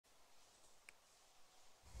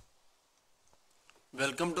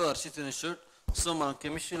Welcome to Harshit institute. So మనం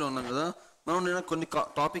కెమిస్ట్రీలో ఉన్నాం కదా, మనం నేను కొన్ని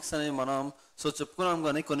టాపిక్స్ అనేవి మనం చెప్పుకున్నాం,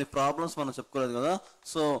 కానీ కొన్ని ప్రాబ్లమ్స్ మనం చెప్పుకోలేదు కదా.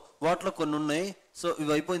 సో వాటిలో కొన్ని ఉన్నాయి. సో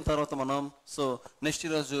ఇవి అయిపోయిన తర్వాత మనం నెక్స్ట్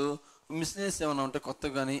ఈరోజు మిస్నేస్ ఏమైనా ఉంటే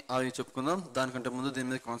కొత్తగా కానీ అవి చెప్పుకుందాం. దానికంటే ముందు దీని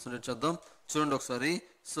మీద కాన్సన్ట్రేట్ చేద్దాం. చూడండి ఒకసారి.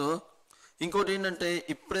 సో ఇంకోటి ఏంటంటే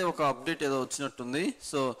ఇప్పుడే ఒక అప్డేట్ ఏదో వచ్చినట్టుంది.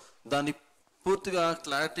 సో దాని పూర్తిగా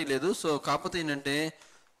క్లారిటీ లేదు. సో కాకపోతే ఏంటంటే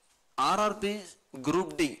ఆర్ఆర్బి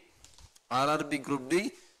గ్రూప్ డి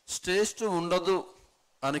స్టేజ్ 2 ఉండదు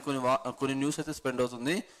అని కొన్ని న్యూస్ అయితే స్ప్రెడ్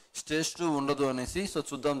అవుతుంది. స్టేజ్ 2 ఉండదు అనేసి. సో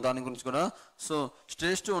చూద్దాం దాని గురించి కూడా. సో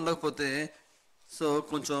స్టేజ్ 2 ఉండకపోతే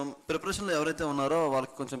కొంచెం ప్రిపరేషన్లో ఎవరైతే ఉన్నారో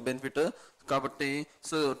వాళ్ళకి కొంచెం బెనిఫిట్ కాబట్టి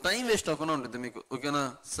టైం వేస్ట్ అవ్వకుండా ఉంటుంది మీకు. ఓకేనా?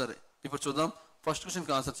 సరే, ఇప్పుడు చూద్దాం. ఫస్ట్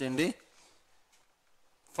క్వశ్చన్కి ఆన్సర్ చేయండి.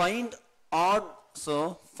 ఫైండ్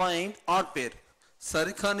ఆడ్ పేర్.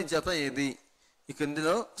 సరికాని జత ఏది? ఈ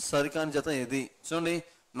క్రిందిలో సరికాని జత ఏది? చూడండి,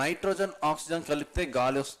 నైట్రోజన్ ఆక్సిజన్ కలిపితే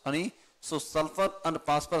గాలి అని. సల్ఫర్ అండ్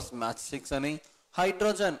ఫాస్ఫరస్ మ్యాచ్ 6 అని.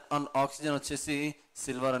 హైడ్రోజన్ అండ్ ఆక్సిజన్ వచ్చేసి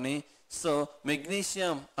సిల్వర్ అని.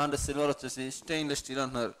 మెగ్నీషియం అండ్ సిల్వర్ వచ్చేసి స్టెయిన్లెస్ స్టీల్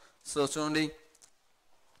అంటున్నారు. చూడండి,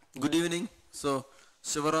 good evening.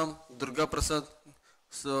 Sivaram, Durga Prasad,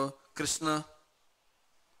 Krishna,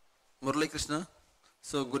 Muralikrishna.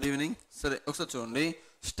 Good evening. సరే, ఒకసారి చూడండి.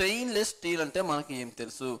 స్టెయిన్లెస్ స్టీల్ అంటే మనకి ఏం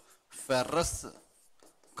తెలుసు? ఫెర్రస్,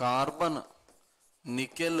 కార్బన్,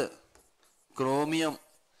 నికెల్, క్రోమియం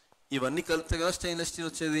ఇవన్నీ కలిపితే కదా స్టెయిన్లెస్ స్టీల్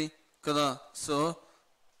వచ్చేది కదా.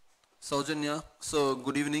 సౌజన్య,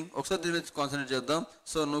 గుడ్ ఈవినింగ్. ఒకసారి దీని మీద కాన్సన్ట్రేట్ చేద్దాం.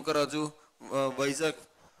 నూకరాజు, వైజాగ్,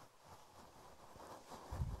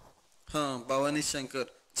 భవానీ శంకర్,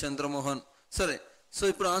 చంద్రమోహన్. సరే,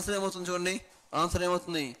 ఇప్పుడు ఆన్సర్ ఏమవుతుంది చూడండి. ఆన్సర్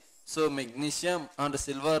ఏమవుతుంది? Magnesium and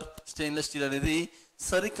silver stainless steel అనేది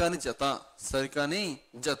సరికాని జత.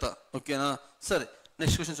 ఓకేనా? సరే,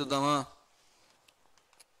 నెక్స్ట్ క్వశ్చన్ చూద్దామా.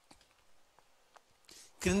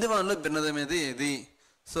 క్రింది వాటిలో భిన్నమైనది ఏది?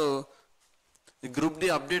 గ్రూప్ డి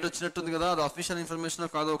అప్డేట్ వచ్చినట్టుంది కదా, అది అఫీషియల్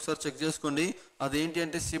ఇన్ఫర్మేషన్ కాదో ఒకసారి చెక్ చేసుకోండి. అదేంటి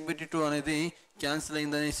అంటే CBT2 అనేది క్యాన్సిల్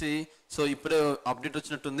అయిందనేసి ఇప్పుడే అప్డేట్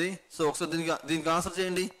వచ్చినట్టుంది. ఒకసారి దీనికి ఆన్సర్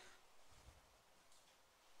చేయండి.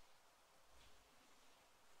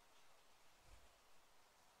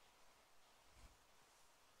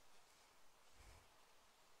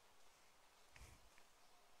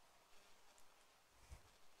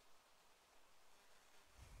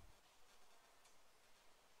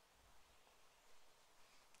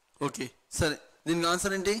 ఓకే, సరే, దీనికి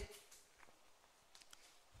ఆన్సర్ ఏంటి?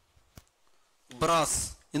 బ్రాస్.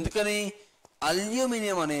 ఎందుకని?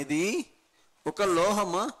 అల్యూమినియం అనేది ఒక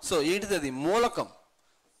లోహమా? ఏంటిది? అది మూలకం.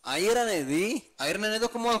 ఐరన్ అనేది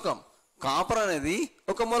ఒక మూలకం. కాపర్ అనేది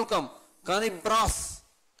ఒక మూలకం. కానీ బ్రాస్,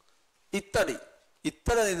 ఇత్తడి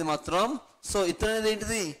అనేది మాత్రం ఇత్తడి అనేది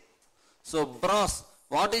ఏంటిది? Brass.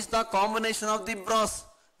 What is the combination of the brass?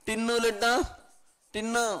 Tin lead,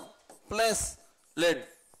 tin plus lead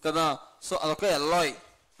కదా. అదొక ఎల్లాయ్.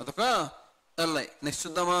 నెక్స్ట్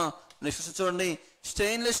చూద్దామా. నెక్స్ట్ చూడండి,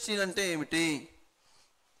 స్టెయిన్లెస్ స్టీల్ అంటే ఏమిటి?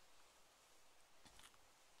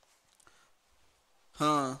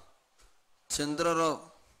 చంద్రరావు,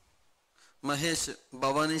 మహేష్,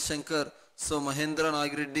 భవానీ శంకర్, మహేంద్ర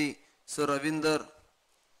నాగిరెడ్డి, రవీందర్,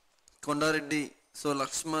 కొండారెడ్డి,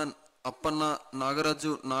 లక్ష్మణ్, అప్పన్న,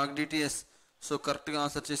 నాగరాజు, DTS కరెక్ట్గా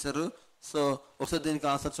ఆన్సర్ చేశారు. ఒకసారి దీనికి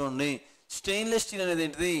ఆన్సర్ చూడండి. స్టెయిన్లెస్ స్టీల్ అనేది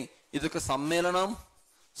ఏంటిది? ఇది ఒక సమ్మేళనం.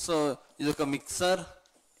 ఇది ఒక మిక్సర్.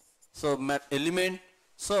 ఎలిమెంట్.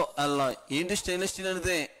 ఎల్లాయ్. ఏంటి స్టెయిన్లెస్ స్టీల్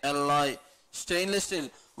అనేది? Alloy. Stainless steel.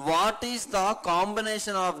 What is the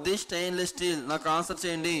combination of the stainless steel? నాకు ఆన్సర్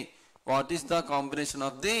చేయండి. What is the combination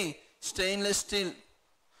of the stainless steel?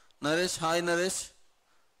 Naresh, hi Naresh.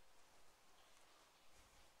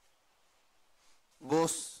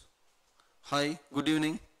 Bose, hi, good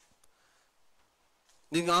evening.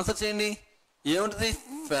 దీనికి ఆన్సర్ చేయండి. ఏముంటుంది?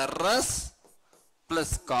 Ferrous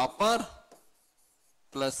plus copper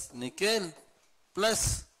plus nickel plus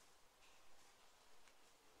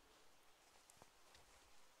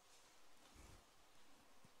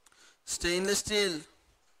stainless steel.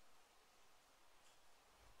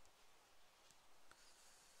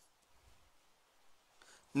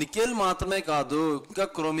 Nickel మాత్రమే కాదు, ఇంకా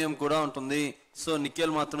chromium కూడా ఉంటుంది.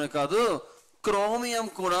 నికెల్ మాత్రమే కాదు, క్రోమియం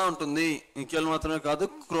కూడా ఉంటుంది. నికెల్ మాత్రమే కాదు,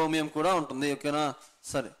 క్రోమియం కూడా ఉంటుంది. ఓకేనా?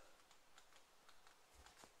 సరే,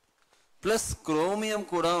 ప్లస్ క్రోమియం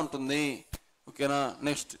కూడా ఉంటుంది. ఓకేనా?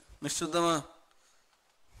 నెక్స్ట్ చూద్దామా.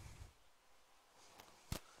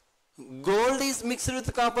 Gold is mixed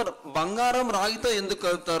with copper. బంగారం రాగితో ఎందుకు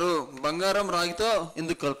కలుపుతారు?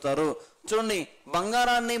 చూడండి,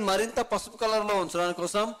 బంగారాన్ని మరింత పసుపు కలర్ లో ఉంచడానికి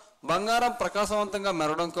కోసం బంగారం ప్రకాశవంతంగా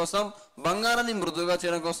మెరవడం కోసం, బంగారాన్ని మృదువుగా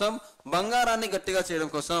చేయడం కోసం, బంగారాన్ని గట్టిగా చేయడం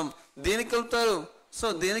కోసం దేనికి కలుపుతారు? సో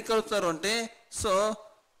దేనికి కలుపుతారు అంటే, సో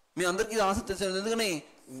మీ అందరికీ ఆన్సర్ తెలిసారు. ఎందుకని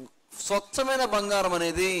స్వచ్ఛమైన బంగారం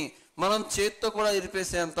అనేది మనం చేతితో కూడా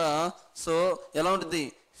ఇరిపేసేంత సో ఎలా ఉంటుంది,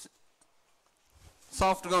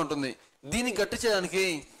 సాఫ్ట్గా ఉంటుంది. దీన్ని గట్టి చేయడానికి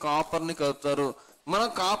కాపర్ని కలుపుతారు. మనం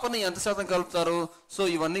కాపర్ని ఎంత శాతం కలుపుతారు? సో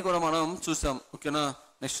ఇవన్నీ కూడా మనం చూసాం. ఓకేనా,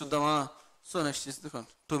 నెక్స్ట్ చూద్దామా? So next is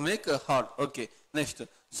to make hard. Okay, next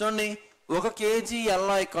చూడండి. 1 kg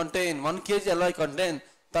alloy contain 1 kg alloy contain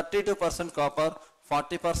 32% copper,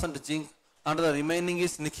 40% zinc, and the remaining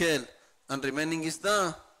is nickel, and remaining is the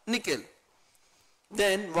nickel.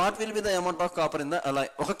 Then what will be the amount of copper in the alloy?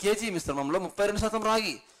 1 kg మిశ్రమంలో 32%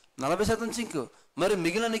 రాగి, 40% zinc, మరి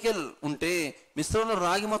మిగిలిన nickel ఉంటే మిశ్రమంలో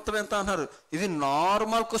రాగి మొత్తం ఎంత అన్నారు? ఇది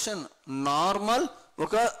నార్మల్ క్వశ్చన్, నార్మల్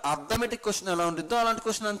ఒక అర్థమెటిక్ క్వశ్చన్ ఎలా ఉంటుందో అలాంటి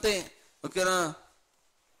క్వశ్చన్ అంతే. ఓకేనా,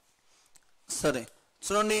 సరే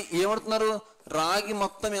చూడండి ఏమంటున్నారు? రాగి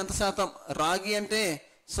మొత్తం ఎంత శాతం? రాగి అంటే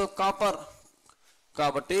సో కాపర్,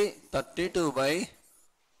 కాబట్టి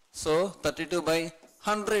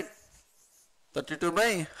 32/100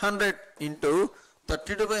 32/100 ఇంటూ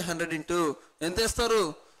 32/100 ఇంటూ ఎంత వేస్తారు?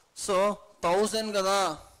 సో 1000 కదా,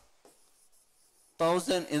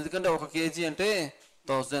 1000. ఎందుకంటే 1 kg అంటే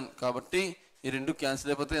 1000, కాబట్టి ఈ రెండు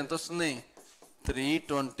క్యాన్సిల్ అయిపోతే ఎంత వస్తుంది?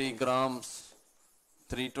 320 గ్రామ్స్.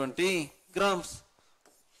 320 గ్రామ్స్.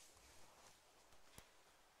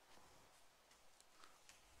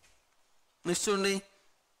 నెక్స్ట్ చూడండి,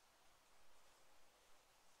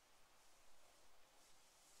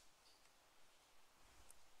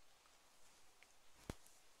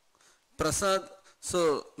 Prasad. So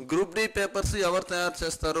group D papers ఎవరు తయారు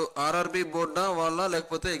చేస్తారు? ఆర్ఆర్బి బోర్డా వాళ్ళ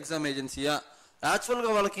లేకపోతే ఎగ్జామ్ ఏజెన్సీయా? యాక్చువల్గా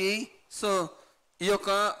వాళ్ళకి సో ఈ యొక్క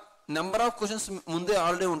నెంబర్ ఆఫ్ క్వశ్చన్స్ ముందే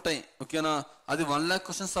ఆల్రెడీ ఉంటాయి. ఓకేనా, అది 1 lakh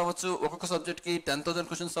క్వశ్చన్స్ అవ్వచ్చు, ఒక్కొక్క సబ్జెక్ట్కి 10,000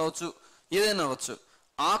 క్వశ్చన్స్ అవ్వచ్చు, ఏదైనా అవ్వచ్చు.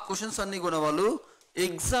 ఆ క్వశ్చన్స్ అన్నీ కూడా వాళ్ళు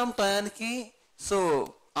ఎగ్జామ్ టయానికి సో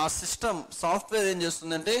ఆ సిస్టమ్ సాఫ్ట్వేర్ ఏం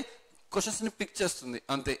చేస్తుందంటే క్వశ్చన్స్ని పిక్ చేస్తుంది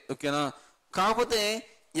అంతే. ఓకేనా, కాకపోతే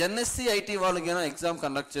ఎన్ఎస్సి ఐటీ వాళ్ళకైనా ఎగ్జామ్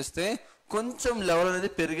కండక్ట్ చేస్తే కొంచెం లెవెల్ అనేది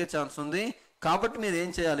పెరిగే ఛాన్స్ ఉంది. కాబట్టి మీరు ఏం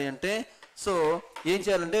చేయాలి అంటే సో ఏం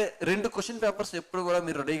చేయాలంటే 2 క్వశ్చన్ పేపర్స్ ఎప్పుడు కూడా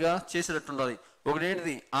మీరు రెడీగా చేసేటట్టు ఉండాలి. ఒకటి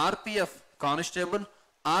ఏంటిది? RPF constable,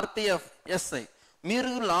 RPF SI. మీరు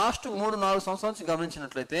లాస్ట్ 3-4 సంవత్సరాల నుంచి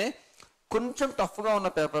గమనించినట్లయితే కొంచెం టఫ్గా ఉన్న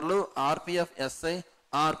పేపర్లు ఆర్పిఎఫ్ ఎస్ఐ,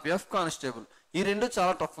 ఆర్పిఎఫ్ కానిస్టేబుల్. ఈ రెండు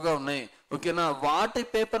చాలా టఫ్గా ఉన్నాయి. ఓకేనా, వాటి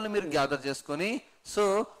పేపర్లు మీరు గ్యాదర్ చేసుకొని సో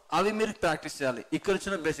అవి మీరు ప్రాక్టీస్ చేయాలి. ఇక్కడ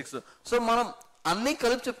వచ్చిన బేసిక్స్ సో మనం అన్నీ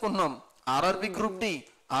కలిపి చెప్పుకుంటున్నాం. ఆర్ఆర్బి గ్రూప్ డి,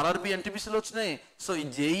 ఆర్ఆర్బి ఎన్టీపీసీలో వచ్చినాయి, సో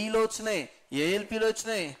జేఈలో వచ్చినాయి, ఏఎల్పిలో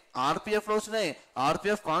వచ్చినాయి, ఆర్పిఎఫ్లో వచ్చినాయి,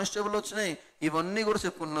 ఆర్పిఎఫ్ కానిస్టేబుల్ వచ్చినాయి, ఇవన్నీ కూడా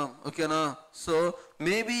చెప్పుకున్నాం. ఓకేనా, so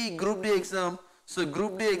maybe group D exam so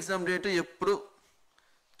group D exam date ఎప్పుడు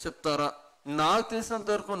చెప్తారా? నాకు తెలిసినంత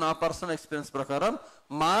వరకు నా పర్సనల్ ఎక్స్పీరియన్స్ ప్రకారం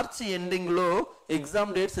మార్చి ఎండింగ్లో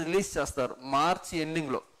ఎగ్జామ్ డేట్స్ రిలీజ్ చేస్తారు. మార్చి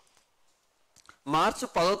ఎండింగ్లో, మార్చి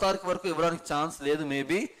 10వ తారీఖు వరకు ఇవ్వడానికి ఛాన్స్ లేదు.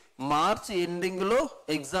 మేబీ మార్చి ఎండింగ్లో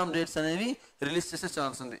ఎగ్జామ్ డేట్స్ అనేవి రిలీజ్ చేసే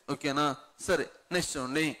ఛాన్స్ ఉంది. ఓకేనా, సరే నెక్స్ట్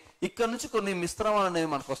చూడండి. ఇక్కడ నుంచి కొన్ని మిశ్రమాలు అనేవి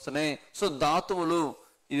మనకు వస్తున్నాయి. సో ధాతువులు,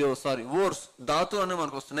 ఇది ఓర్స్ ధాతువులు అనేవి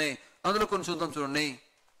మనకు వస్తున్నాయి. అందులో కొన్ని చూద్దాం. చూడండి,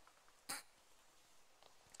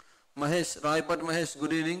 మహేష్, రాయపాటి మహేష్,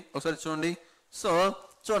 గుడ్ ఈవినింగ్. ఒకసారి చూడండి. సో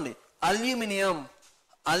చూడండి, అల్యూమినియం,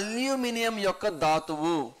 అల్యూమినియం యొక్క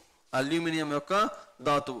ధాతువు, అల్యూమినియం యొక్క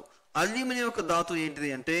ధాతువు. అల్యూమినియం యొక్క ధాతువు ఏంటిది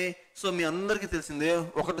అంటే సో మీ అందరికీ తెలిసిందే.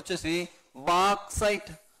 ఒకటి వచ్చేసి బాక్సైట్.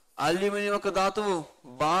 అల్యూమినియం యొక్క ధాతువు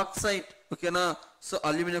బాక్సైట్. ఓకేనా, సో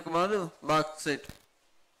అల్యూమినియం యొక్క బాక్సైట్.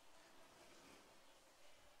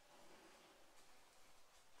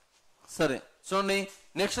 సరే చూడండి,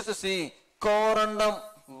 నెక్స్ట్ వచ్చేసి కోరండం,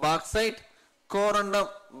 బాక్సైట్, కోరండం,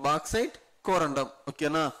 బాక్సైట్, కోరండం.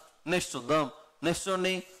 ఓకేనా, నెక్స్ట్ చూద్దాం. నెక్స్ట్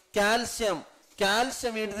చూడండి, కాల్షియం.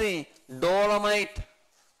 కాల్షియం ఏంటిది? Dolomite,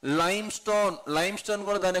 lime stone. Lime stone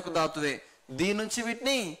కూడా దాని యొక్క ధాతువే. దీని నుంచి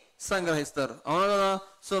వీటిని సంగ్రహిస్తారు. అవునా కదా?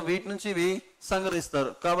 సో వీటి నుంచి ఇవి సంగ్రహిస్తారు.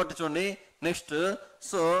 కాబట్టి చూడండి నెక్స్ట్.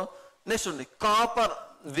 సో నెక్స్ట్ చూడండి, copper.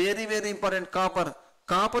 Very very important. Copper.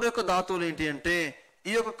 Copper యొక్క ధాతువులు ఏంటి అంటే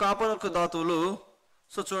ఈ యొక్క కాపర్ యొక్క ధాతువులు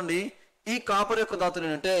సో చూడండి, ఈ కాపర్ యొక్క ధాతువులు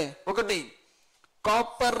ఏంటంటే ఒకటి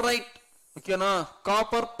కాపర్ రైట్. ఓకేనా,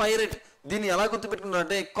 కాపర్ పైరైట్. దీన్ని ఎలా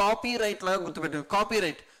గుర్తుపెట్టుకున్నారంటే కాపీ రైట్ లాగా గుర్తుపెట్టుకున్నారు. కాపీ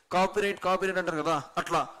రైట్, కాపీరైట్, కాపీరైట్ అంటారు కదా,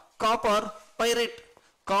 అట్లా కాపర్ పైరైట్,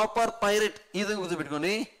 కాపర్ పైరైట్ ఈ విధంగా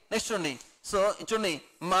గుర్తుపెట్టుకోండి. నెక్స్ట్ చూడండి, సో చూడండి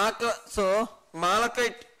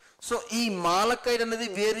మాలకైట్. సో ఈ మాలకైట్ అనేది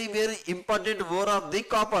very very important ore of the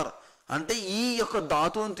copper. అంటే ఈ యొక్క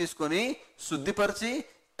ధాతువుని తీసుకొని శుద్ధిపరిచి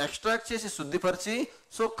ఎక్స్ట్రాక్ట్ చేసి శుద్ధిపరిచి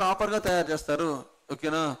సో కాపర్గా తయారు చేస్తారు.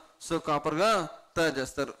 ఓకేనా, సో కాపర్గా తయారు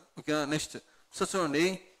చేస్తారు. ఓకేనా. నెక్స్ట్ సో చూడండి,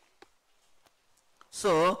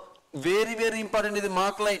 సో వెరీ వెరీ ఇంపార్టెంట్ ఇది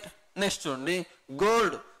మార్క్లైట్. నెక్స్ట్ చూడండి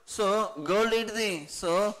గోల్డ్. సో గోల్డ్ ఏంటిది?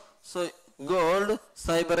 So so gold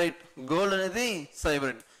సైబరైట్. గోల్డ్ అనేది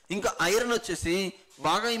సైబరైట్. ఇంకా ఐరన్ వచ్చేసి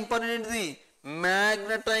బాగా ఇంపార్టెంట్ ఏంటిది?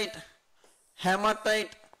 Magnetite,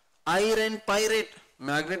 haematite, iron pirate.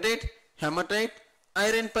 Magnetite, haematite,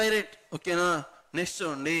 iron pirate. ఓకేనా. నెక్స్ట్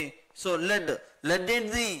చూడండి, సో లెడ్. లెడ్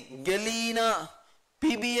ఏంటిది? Galena,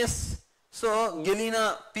 PBS. So galena,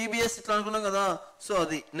 PBS ఇట్లా అనుకున్నాం కదా, సో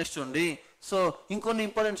అది. నెక్స్ట్ చూడండి, సో ఇంకొన్ని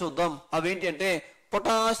ఇంపార్టెంట్ చూద్దాం. అవేంటి అంటే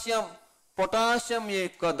పొటాషియం. పొటాషియం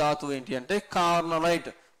యొక్క ధాతువు ఏంటి అంటే carnallite.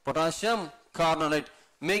 Potassium carnallite.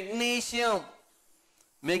 Magnesium,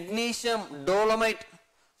 magnesium dolomite.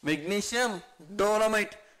 Magnesium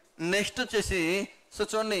dolomite. Next వచ్చేసి సో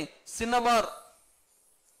చూడండి సిన్నబార్.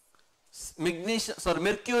 Magnesium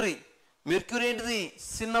mercury. మెర్క్యూరీ ఏంటిది?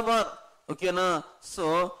 సిన్నబార్. ఓకేనా. సో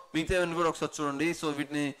మిగతా కూడా ఒకసారి చూడండి. సో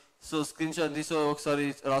వీటిని సో స్క్రీన్ షాట్ తీసి ఒకసారి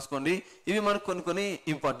రాసుకోండి. ఇవి మనకు కొన్ని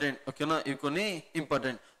ఇంపార్టెంట్. ఓకేనా. ఇవి కొన్ని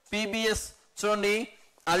ఇంపార్టెంట్. పీబీఎస్ చూడండి,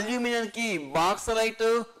 అల్యూమినియంకి బాక్సలైట్,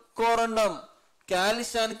 కోరండం.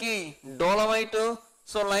 కాల్షియానికి dolomite,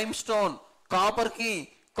 so lime stone. Copper కి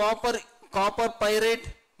కాపర్ పైరేట్,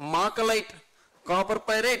 మాకలైట్. Copper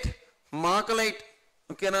pirate, మాకలైట్.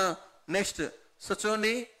 ఓకేనా. నెక్స్ట్ సో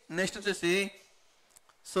చూడండి, నెక్స్ట్ వచ్చేసి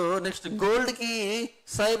సో నెక్స్ట్ గోల్డ్ కి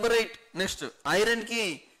సైబరైట్. నెక్స్ట్ ఐరన్ కి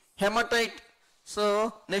హెమటైట్. సో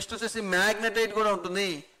నెక్స్ట్ వచ్చేసి మ్యాగ్నటైట్ కూడా ఉంటుంది.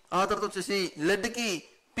 ఆ తర్వాత వచ్చేసి లెడ్ కి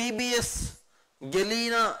పీబీఎస్,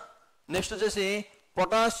 గెలీనా. నెక్స్ట్ వచ్చేసి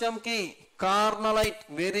పొటాషియం కి carnallite,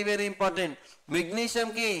 very very important. Magnesium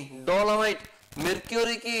కి డోలమైట్.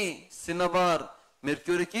 మెర్క్యూరీకి సిన్నబార్.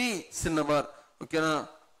 మెర్క్యూరీకి సిన్నబార్. ఓకేనా.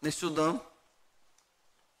 నెక్స్ట్ చూద్దాం.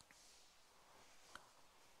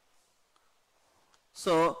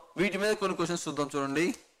 సో వీటి మీద కొన్ని క్వశ్చన్స్ చూద్దాం. చూడండి,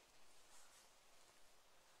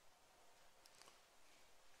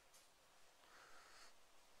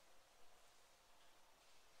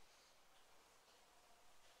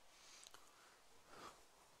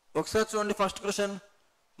 ఒకసారి చూడండి. First question,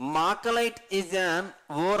 మాకలైట్ is an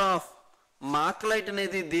ore of. మాకలైట్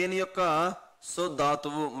అనేది దేని యొక్క సో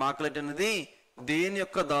ధాతువు? మాకలైట్ అనేది దేని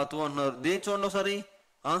యొక్క ధాతువు అంటున్నారు. దేని చూడండి ఒకసారి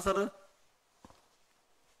answer.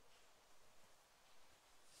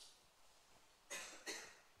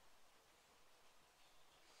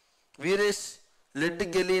 Veeresh, lead,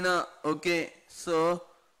 galena. Okay. So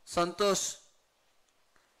Santosh.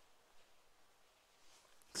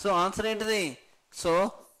 So answer ఏంటిది? సో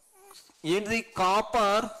ఏంటిది?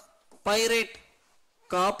 Copper pirate.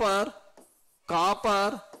 Copper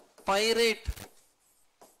pirate.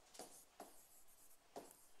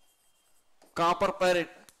 Copper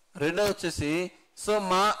pirate. రెండో వచ్చేసి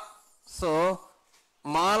సో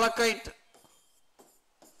మాలకైట్.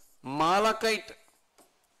 మాలకైట్.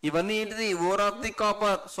 ఇవన్నీ ఏంటిది? Ore of the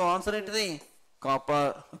copper. So answer ఏంటిది?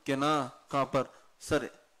 కాపర్. ఓకేనా. కాపర్. సరే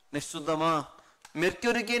నెక్స్ట్ చూద్దామా.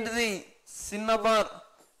 మెర్క్యూరీకి ఏంటిది? సిన్నబార్.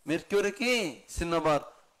 మెర్క్యూరీకి సిన్నబార్.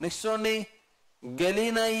 నెక్స్ట్ చూడండి,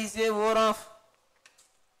 galena is a ore of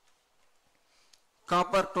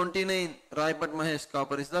copper 29. రాయపట్ Mahesh,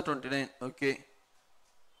 copper is the 29. Okay.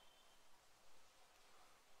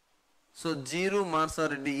 So జీరు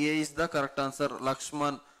మాన్సారెడ్డి, A is the correct answer.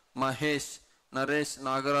 Laxman, Mahesh, Naresh,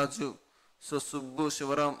 Nagaraju, so Subbu,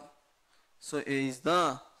 Sivaram. So A is the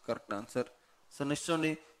correct answer. So next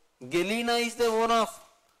చూడండి, galena is the own of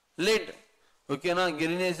lead. ఓకేనా.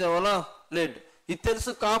 Galena is the own of lead. ఇది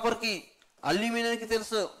తెలుసు copper కి. అల్యూమినియంకి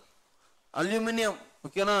తెలుసు aluminium.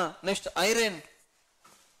 ఓకేనా. Next iron.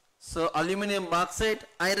 So aluminium bauxite,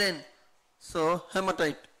 iron. So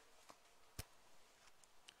haematite.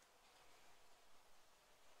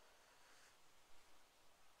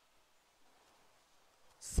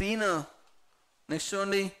 సీనా. Next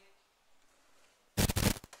చూడండి,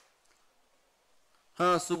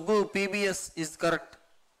 Subbu, PBS is correct.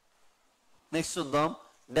 Next చూద్దాం,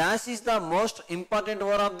 dash is the most important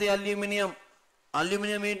ore of the aluminium.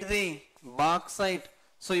 Aluminium ఏంటిది? Bauxite.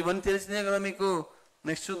 So ఇవన్నీ తెలిసిందే కదా మీకు.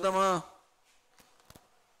 నెక్స్ట్ చూద్దామా.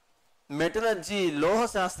 మెటలర్జీ, లోహ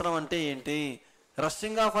శాస్త్రం అంటే ఏంటి?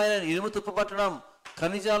 రషింగ్ ఆఫ్ ఐరన్, ఇనుము తుప్పు పట్టడం.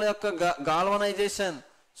 ఖనిజాల యొక్క గాల్వనైజేషన్.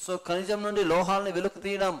 సో ఖనిజం నుండి లోహాలని వెలుకు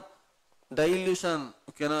తీయడం, డైల్యూషన్.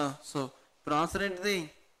 ఓకేనా. సో ఇప్పుడు ఆన్సర్ ఏంటిది?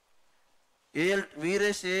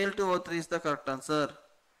 Veeresh, Al2O3 is the correct answer.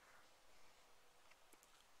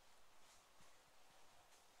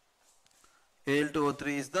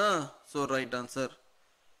 Al2O3 is the right answer.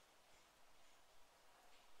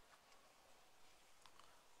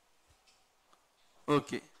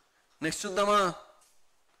 Okay. Next చూద్దామా.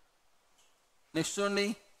 నెక్స్ట్ చూడండి,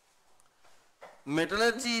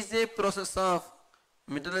 metallurgy is a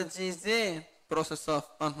process of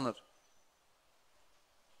అంటున్నారు.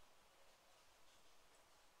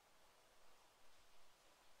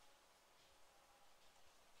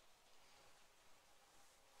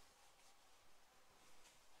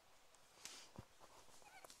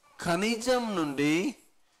 ఖనిజం నుండి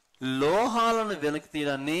లోహాలను వెనక్కి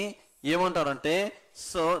తీయడాన్ని ఏమంటారంటే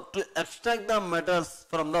so to extract the metals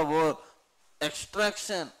from the ore,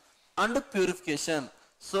 extraction and purification.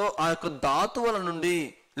 So ఆ యొక్క ధాతువుల నుండి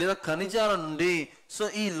లేదా ఖనిజాల నుండి సో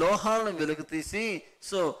ఈ లోహాలను వెలికి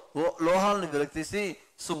తీసి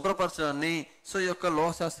శుభ్రపరచడాన్ని సో ఈ యొక్క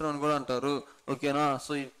లోహ శాస్త్రం అని కూడా అంటారు. ఓకేనా?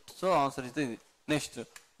 సో ఆన్సర్ ఇది. Next,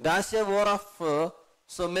 dash A ore of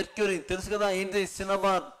so mercury తెలుసు కదా, ఏంటి?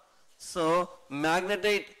 సినబార్. So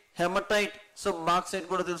magnetite, haematite, so bauxite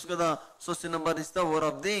కూడా తెలుసు కదా. So సినబార్ is the ore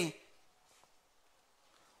of the.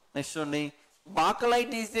 Next చూడండి,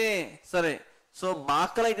 బాకలైట్ ఈజ్ ఏ సరే. సో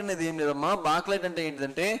బాకలైట్ అనేది ఏం లేదమ్మా. బాకలైట్ అంటే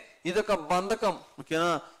ఏంటిదంటే ఇది ఒక బంధకం. ఓకేనా?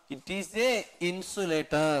 It is a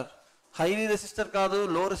insulator. Highly resistor కాదు,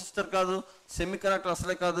 లో రెసిస్టర్ కాదు, సెమీ కండక్టర్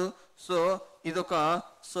అసలే కాదు. సో ఇదొక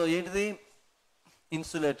సో ఏంటిది?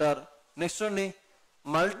 ఇన్సులేటర్. నెక్స్ట్ చూడండి,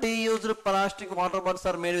 multi used plastic water bottles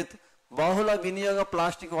are made with. బహుళ వినియోగ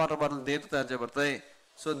ప్లాస్టిక్ వాటర్ బాటిల్ దేనితో తయారు చేయబడతాయి?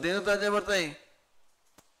 సో దేనితో తయారు చేయబడతాయి?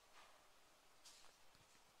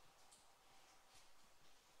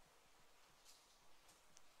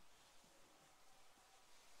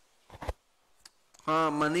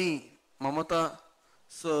 మణి, మమత,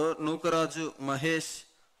 సో నూకరాజు, మహేష్,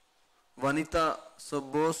 వనిత, సో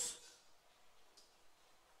బోస్,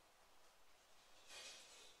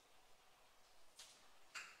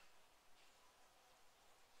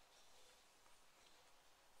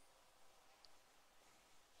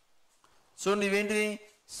 చూడండి ఇవేంటివి?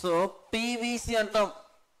 సో పీవీసీ అంటాం.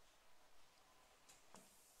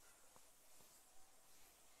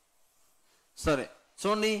 సరే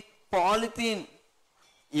చూడండి, పాలిథీన్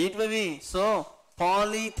ఏంటివి? So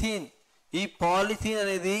polythene. ఈ పాలిథీన్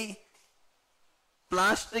అనేది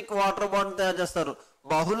ప్లాస్టిక్ వాటర్ బాటిల్ తయారు చేస్తారు.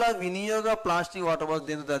 బహుళ వినియోగ ప్లాస్టిక్ వాటర్ బాటిల్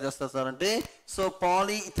దేంతో తయారు చేస్తారు సార్ అంటే సో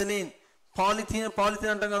పాలిఇథిలీన్. పాలిథీన్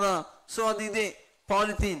అంటాం కదా. సో అది ఇదే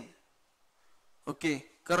polythene. Okay,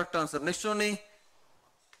 correct answer. Next చూడండి,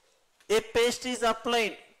 ఏ paste is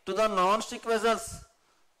applied to the non stick vessels.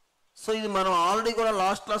 So ఇది మనం ఆల్రెడీ కూడా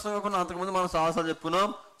లాస్ట్ క్లాస్ కాకుండా అంతకుముందు మనం చాలాసార్లు చెప్పుకున్నాం.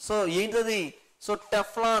 సో ఏంటది? So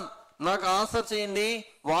Teflon. నాకు ఆన్సర్ చేయండి,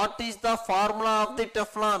 what is the formula of the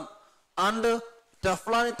Teflon? And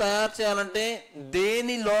Teflon తయారు చేయాలంటే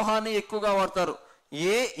దేని లోహాన్ని ఎక్కువగా వాడతారు?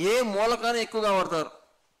 ఏ మూలకాన్ని ఎక్కువగా వాడతారు?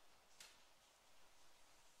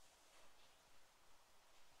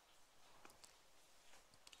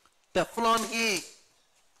 టెఫ్లాన్ కి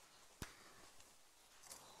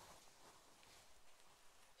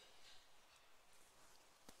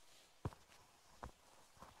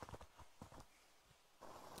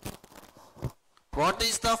what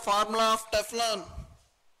is the formula of Teflon?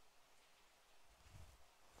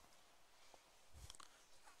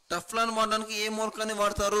 Teflon వాడడానికి ఏ మూలకాన్ని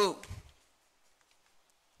వాడతారు?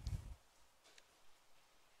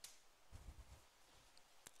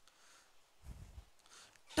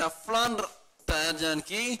 టెఫ్లాన్ తయారు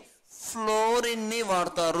చేయడానికి ఫ్లోరిన్ ని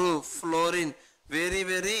వాడతారు. Fluorine very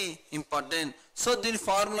very important. So దీని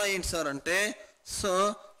ఫార్ములా ఏంటి సార్ అంటే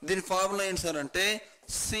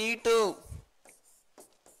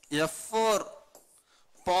C2F4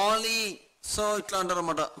 పాలీ. సో ఇట్లా అంటారు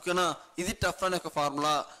అనమాట. ఓకేనా? ఇది టెఫ్లాన్ యొక్క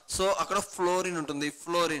ఫార్ములా. సో అక్కడ ఫ్లోరిన్ ఉంటుంది.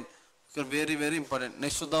 Fluorine very very important.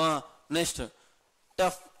 Next చూద్దామా? Next,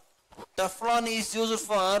 Teflon is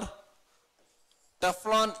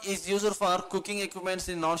used for cooking equipments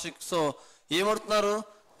in non stick. So ఏమవుతున్నారు?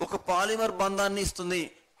 ఒక పాలిమర్ బంధాన్ని ఇస్తుంది.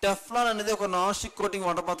 టెఫ్లాన్ అనేది ఒక నాన్ స్టిక్ కోటింగ్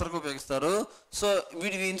వంట పాత్రకు ఉపయోగిస్తారు. సో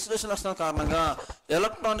వీటి ఇన్సులేషన్ లక్షణాల కారణంగా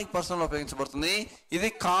ఎలక్ట్రానిక్ పర్సనల్ ఉపయోగించబడుతుంది. ఇది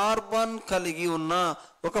కార్బన్ కలిగి ఉన్న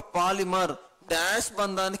ఒక పాలిమర్ డాష్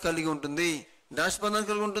బంధాన్ని కలిగి ఉంటుంది.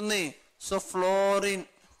 సో ఫ్లోరిన్,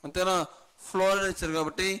 అంతేనా? ఫ్లోరిన్ ఇచ్చారు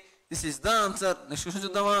కాబట్టి this is the answer. Next question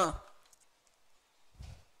చూద్దామా?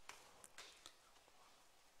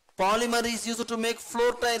 Polymer is used to make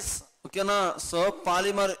floor tiles. ఓకేనా? సో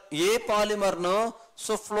పాలిమర్, ఏ పాలిమర్ ను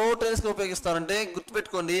సో ఫ్లోర్ టైల్స్ కి ఉపయోగిస్తారంటే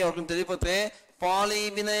గుర్తుపెట్టుకోండి, ఎవరికి తెలియకపోతే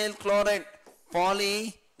పాలీవినైల్ క్లోరైడ్.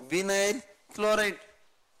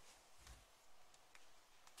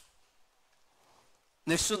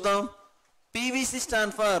 నెక్స్ట్ చూద్దాం, పీవీసీ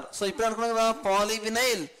స్టాండ్ ఫర్. సో ఇప్పుడు అనుకున్నాం కదా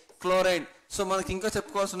పాలీవినైల్ క్లోరైడ్. సో మనకి ఇంకా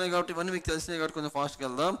చెప్పుకోవాల్సి ఉన్నాయి కాబట్టి ఇవన్నీ మీకు తెలిసినాయి కాబట్టి కొంచెం ఫాస్ట్గా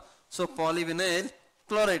వెళ్దాం. So polyvinyl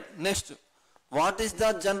chloride. Next, what is the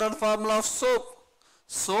general formula of soap?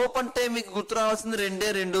 Soap అంటే మీకు గుర్తు రావాల్సింది రెండే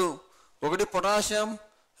రెండు, ఒకటి పొటాషియం,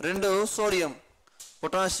 రెండు సోడియం.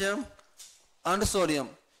 పొటాషియం అండ్ సోడియం,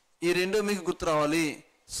 ఈ రెండు మీకు గుర్తు రావాలి.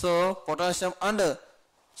 So potassium and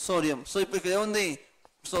sodium. So ఇప్పుడు ఇక్కడ ఏముంది,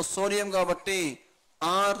 సో సోడియం కాబట్టి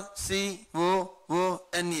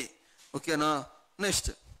RCOONA. ఓకేనా. నెక్స్ట్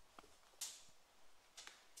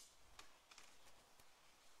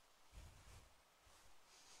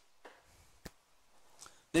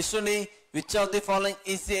ఉంది, which of the following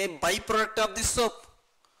is a by product of the soap.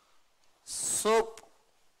 Soap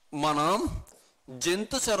మనం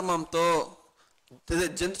జంతు చర్మంతో,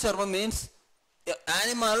 జంతు చర్మం మీన్స్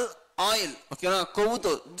యానిమల్ ఆయిల్, ఓకేనా,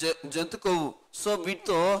 కొవ్వుతో, జంతు కొవ్వు. సో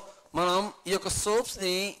వీటితో మనం ఈ యొక్క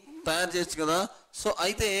సోప్స్ని తయారు చేయొచ్చు కదా. సో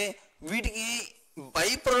అయితే వీటికి బై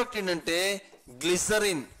ప్రొడక్ట్ ఏంటంటే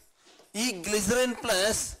గ్లిసరిన్. ఈ గ్లిసరిన్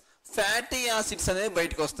ప్లస్ ఫ్యాటీ యాసిడ్స్ అనేవి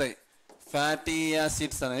బయటకు వస్తాయి. ఫ్యాటీ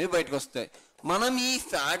యాసిడ్స్ అనేవి బయటకు వస్తాయి. మనం ఈ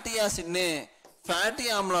ఫ్యాటీ యాసిడ్నే, ఫ్యాటీ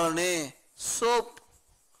ఆమ్లాలనే సోప్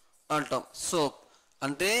అంటాం. సోప్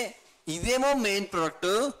అంటే ఇదేమో మెయిన్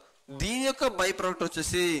ప్రొడక్ట్, దీని యొక్క బై ప్రొడక్ట్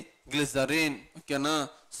వచ్చేసి గ్లిసరిన్. ఓకేనా.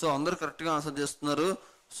 సో అందరూ కరెక్ట్గా ఆన్సర్ చేస్తున్నారు.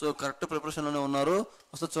 సో కరెక్ట్ ప్రిపరేషన్లోనే ఉన్నారు.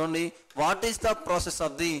 సో చూడండి, what is the process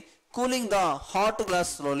of the cooling the hot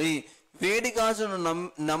glass slowly. వేడి గాజును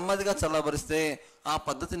నెమ్మదిగా చల్లబరిస్తే ఆ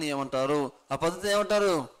పద్ధతిని ఏమంటారు? ఆ పద్ధతిని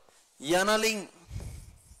ఏమంటారు? ఎనలింగ్.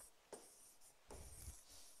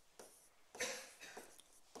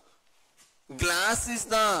 Glass is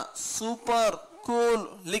the super cool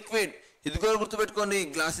liquid. ఇది కూడా గుర్తుపెట్టుకోండి,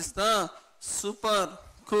 glass is the super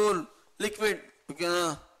cool liquid. ఓకేనా.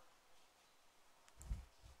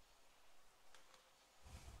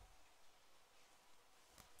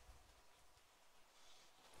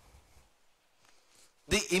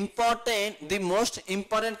 The most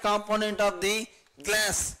important component of the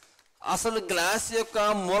glass. అసలు గ్లాస్ యొక్క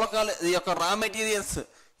మూలకాలు, యొక్క రా మెటీరియల్స్,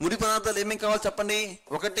 ముడి పదార్థాలు ఏమేమి కావాలి చెప్పండి.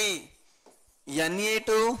 1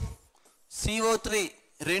 Na2CO3,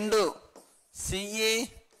 2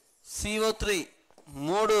 CaCO3,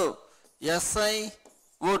 3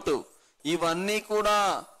 SiO2. ఇవన్నీ కూడా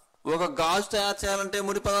ఒక గాజు తయారు చేయాలంటే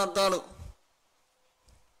ముడి పదార్థాలు.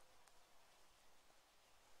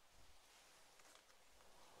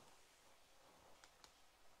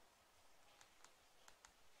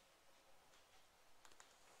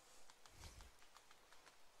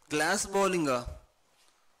 గ్లాస్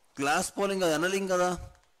బౌలింగ్ ఎనలింగ్ కదా.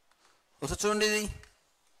 ఒకసారి చూడండి, ఇది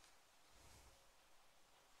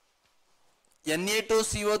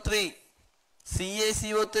Na2CO3,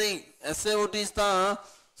 CaCO3, SiO2 is the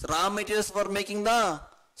raw materials for making the.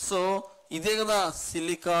 So ఇదే కదా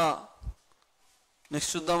సిలికా.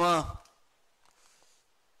 నెక్స్ట్ చూద్దామా,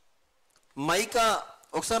 మైకా.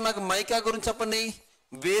 ఒకసారి నాకు మైకా గురించి చెప్పండి.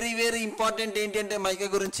 Very very important. ఏంటి అంటే మైకా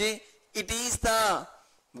గురించి, it is the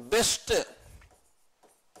best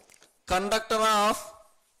conductor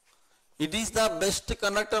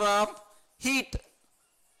of heat.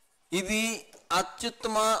 ఇది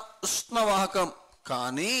అత్యుత్తమ ఉష్ణవాహకం.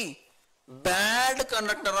 కానీ బ్యాడ్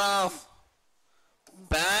కండక్టర్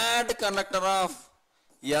ఆఫ్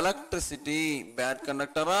ఎలక్ట్రిసిటీ.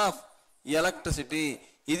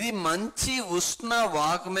 ఇది మంచి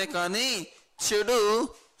ఉష్ణవాహకమే కానీ చెడు.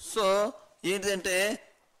 సో ఏంటంటే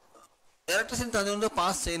ఎలక్ట్రిసిటీ తన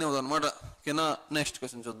పాస్ చేయనివ్వదు అనమాట. ఓకేనా. నెక్స్ట్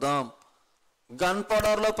క్వశ్చన్ చూద్దాం. గన్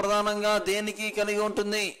పౌడర్లో ప్రధానంగా దేనికి కలిగి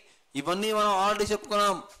ఉంటుంది? ఇవన్నీ మనం ఆల్రెడీ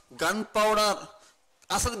చెప్పుకున్నాం. Gun powder.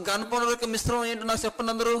 అసలు గన్ పౌడర్ యొక్క మిశ్రమం ఏంటో నాకు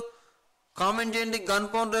చెప్పండి, అందరూ కామెంట్ చేయండి. గన్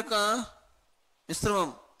పౌడర్ యొక్క మిశ్రమం.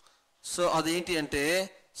 సో అదేంటి అంటే,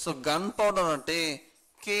 సో గన్ పౌడర్ అంటే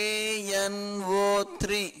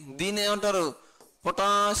KNO3. దీన్ని ఏమంటారు?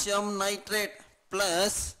 పొటాషియం నైట్రేట్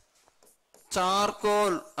ప్లస్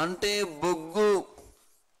చార్కోల్ అంటే బొగ్గు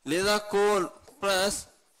లేదా కోల్ ప్లస్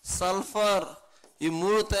సల్ఫర్. ఈ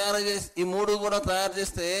మూడు కూడా తయారు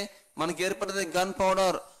చేస్తే మనకి ఏర్పడేది gun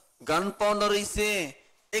powder. Gun powder is a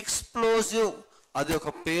explosive. అది ఒక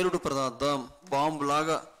పేలుడు పదార్థం, బాంబు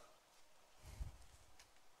లాగా.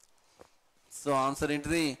 సో ఆన్సర్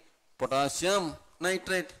ఏంటిది? Potassium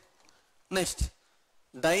nitrate. నెక్స్ట్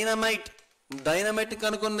డైనమైట్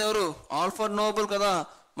కనుక్కుంది ఎవరు? ఆల్ఫర్డ్ నోబెల్ కదా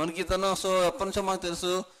మనకి తను. సో ఎప్పటి నుంచో మాకు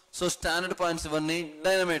తెలుసు. సో స్టాండర్డ్ పాయింట్స్ ఇవన్నీ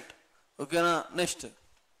డైనమైట్. ఓకేనా. నెక్స్ట్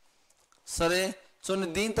సరే చూడండి,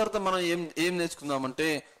 దీని తర్వాత మనం ఏం నేర్చుకుందామంటే,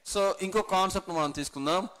 సో ఇంకో కాన్సెప్ట్ మనం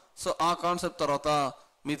తీసుకుందాం. సో ఆ కాన్సెప్ట్ తర్వాత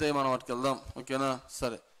మీతో మనం వాటికి వెళ్దాం. ఓకేనా.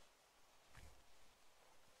 సరే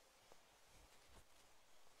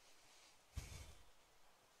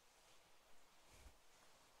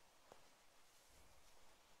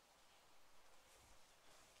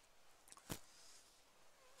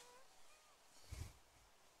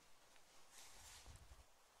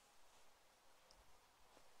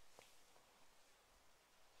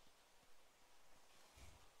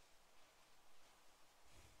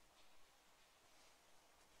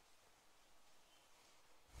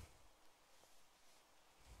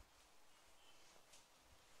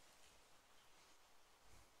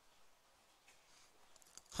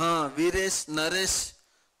Veeresh, Naresh,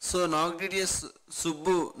 so నాగ్డిటియస్,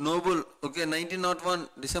 Subbu, Nobel. Okay, 1901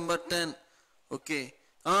 December 10. Okay,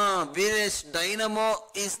 Veeresh, dynamo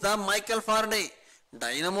is the Michael Faraday.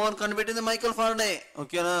 Dynamo అని కనిపెట్టింది మైకెల్ ఫారడే.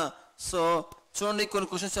 ఓకేనా? సో చూడండి, కొన్ని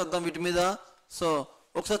క్వశ్చన్స్ చేద్దాం వీటి మీద. సో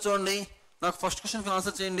ఒకసారి చూడండి, నాకు ఫస్ట్ క్వశ్చన్కి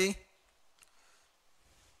ఆన్సర్ చేయండి.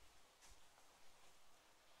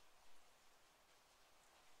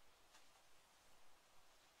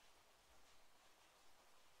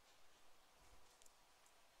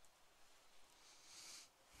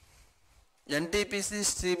 ఎన్టీపీసీ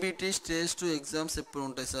సిబిటి స్టేజ్ 2 ఎగ్జామ్స్ ఎప్పుడు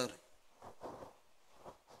ఉంటాయి సార్?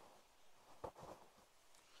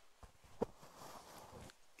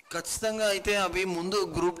 ఖచ్చితంగా అయితే అవి ముందు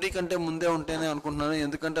గ్రూప్ డి కంటే ముందే ఉంటాయని అనుకుంటున్నాను.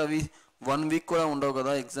 ఎందుకంటే అవి 1 వీక్ కూడా ఉండవు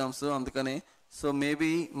కదా ఎగ్జామ్స్, అందుకని. సో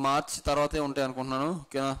మేబీ మార్చ్ తర్వాతే ఉంటాయి అనుకుంటున్నాను.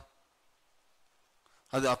 ఓకేనా?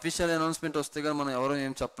 అది అఫీషియల్ అనౌన్స్మెంట్ వస్తే కానీ మనం ఎవరో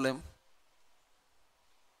ఏం చెప్పలేం.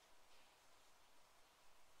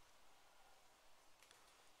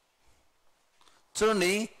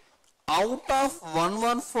 చూడండి, out of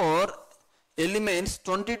 114 elements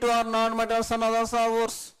 22 are non metals and others are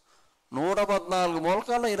ఓర్స్. 114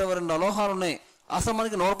 మూలకాలు, 22 అలోహాలు ఉన్నాయి. అసలు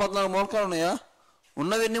మనకి 114 మూలకాలు ఉన్నాయా?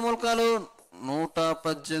 ఉన్నవి ఎన్ని మూలకాలు?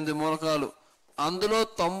 118 మూలకాలు. అందులో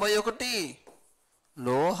 91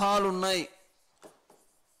 లోహాలు ఉన్నాయి,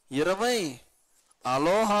 20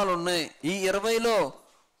 అలోహాలు ఉన్నాయి. ఈ 20లో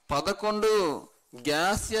 11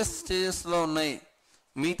 గ్యాసియస్ స్టేజెస్లో ఉన్నాయి.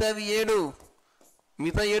 మిగతావి 7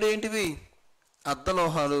 ఏంటివి?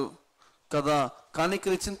 అర్ధలోహాలు కదా. కానీ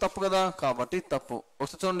ఇక్కడ ఇచ్చింది తప్పు కదా, కాబట్టి తప్పు.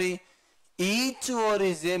 ఒకసారి చూడండి, each or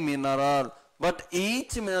is a mineral but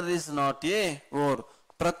each mineral is not a or.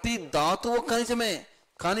 ప్రతి ధాతువు ఖనిజమే,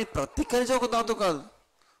 కానీ ప్రతి ఖనిజం ఒక ధాతువు కాదు.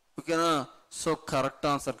 ఓకేనా? So correct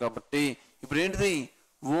answer. కాబట్టి ఇప్పుడు ఏంటిది?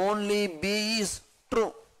 Only B is true.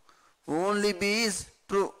 Only B is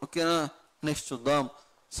true. ఓకేనా? నెక్స్ట్ చూద్దాం.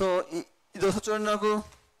 సో ఇది ఒకసారి చూడండి నాకు.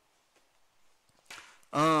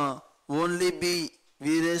 Only B,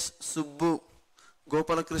 Veeresh, Subbu,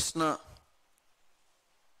 Gopalakrishna.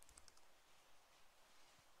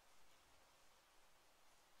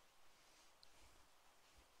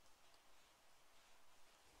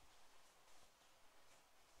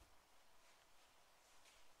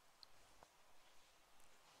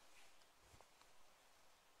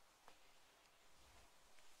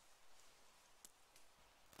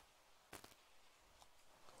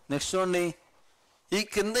 Next చూడండి, ఈ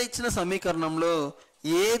కింద ఇచ్చిన సమీకరణంలో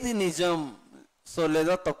ఏది నిజం సో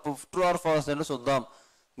లేదా తప్పు, ట్రూ ఆర్ ఫాల్స్ అంటే చూద్దాం.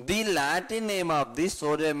 The Latin name of the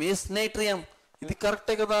sodium is natrium. ఇది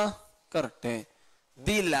కరెక్టే కదా? కరెక్టే.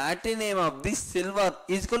 The Latin name of the silver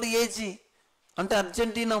is equal to AG అంటే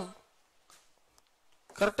అర్జెంటీనం.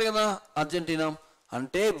 కరెక్టే కదా? అర్జెంటీనం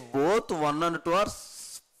అంటే both 1 and 2 are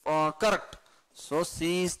correct. So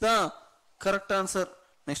C is the correct answer.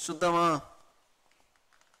 Next చూద్దామా?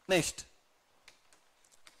 నెక్స్ట్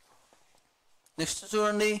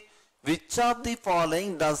చూడండి, which of the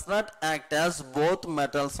following does not act as both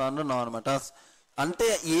metals and non metals. అంటే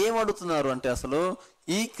ఏం అడుగుతున్నారు అంటే అసలు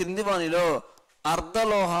ఈ క్రింది వాణిలో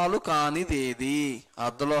అర్ధలోహాలు కానిదేది?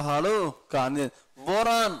 అర్ధలోహాలు కాని,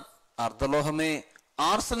 బోరాన్ అర్ధలోహమే,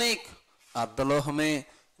 ఆర్సనిక్ అర్ధలోహమే,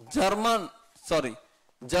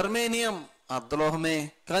 జర్మేనియం అర్ధలోహమే,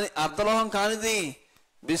 కానీ అర్ధలోహం కానిది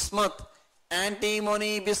బిస్మత్,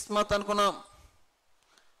 యాంటీమోనీ బిస్మత్ అనుకున్నాం.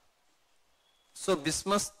 So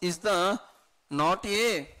బిస్మస్ is the not a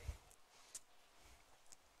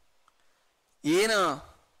ఏనా.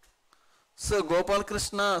 సో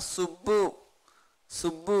గోపాలకృష్ణ, సుబ్బు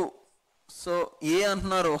సో ఏ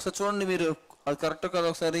అంటున్నారు. ఒకసారి చూడండి మీరు, అది కరెక్ట్ కదా?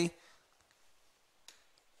 ఒకసారి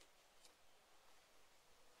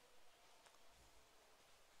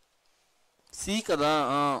సి కదా?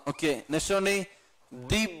 ఓకే. నెక్స్ట్ చూడండి,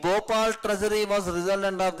 the Bhopal treasury was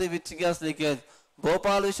resultant of the which gas leakage.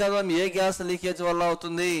 Bhopal విషాదం ఏ గ్యాస్ లీకేజ్ వల్ల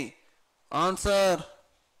అవుతుంది? ఆన్సర్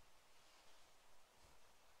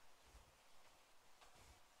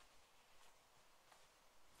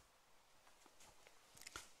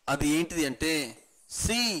అది ఏంటిది అంటే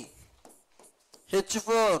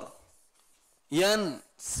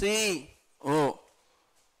CH4NCO.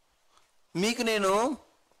 మీకు నేను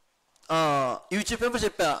ఇవి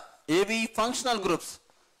చెప్పా, ఏవి? Functional groups.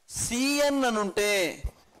 CN అని ఉంటే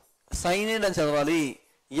సైనైడ్ అని చదవాలి,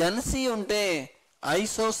 NC ఉంటే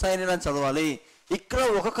ఐసోసైనైడ్ అని చదవాలి. ఇక్కడ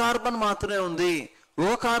ఒక కార్బన్ మాత్రమే ఉంది.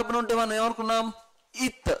 ఒక కార్బన్ ఉంటే మనం ఏమనుకున్నాం?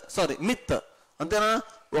 మిత్. అంతేనా?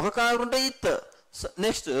 ఒక కార్బన్ ఉంటే ఇత్.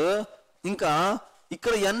 నెక్స్ట్ ఇంకా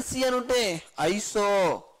ఇక్కడ NC అని ఉంటే ఐసో,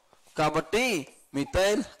 కాబట్టి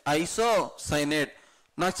మిథైల్ ఐసోసైనైడ్.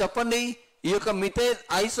 నాకు చెప్పండి, ఈ యొక్క మిథైల్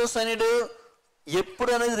ఐసోసైనైడ్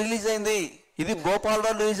ఎప్పుడు అనేది రిలీజ్ అయింది, ఇది భోపాల్లో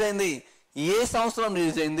రిలీజ్ అయింది, ఏ సంవత్సరం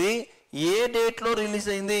రిలీజ్ అయింది, ఏ డేట్లో రిలీజ్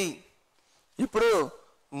అయింది. ఇప్పుడు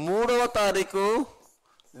 3వ తారీఖు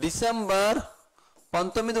డిసెంబర్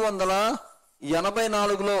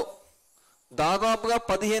 1984లో దాదాపుగా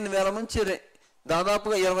 15,000 నుంచి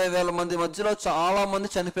దాదాపుగా 20,000 మంది మధ్యలో చాలా మంది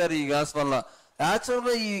చనిపోయారు ఈ గ్యాస్ వల్ల.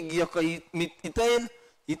 యాక్చువల్గా ఈ యొక్క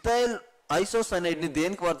ఇథైల్ ఐసోసైనైడ్ని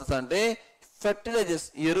దేనికి వాడుతుంది అంటే ఫెర్టిలైజర్స్,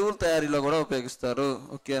 ఎరువుల తయారీలో కూడా ఉపయోగిస్తారు.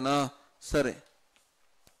 ఓకేనా, సరే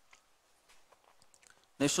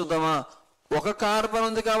నెక్స్ట్ చూద్దామా. ఒక కార్బన్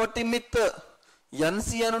ఉంది కాబట్టి మిత్,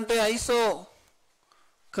 ఎన్సి అని ఉంటే ఐసో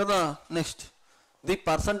కదా. Next the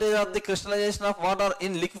percentage of the crystallisation of water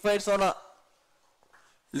in liquefied soda.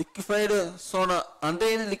 Liquefied soda అంటే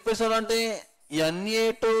లిక్విడ్ సోడా అంటే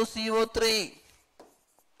Na2CO3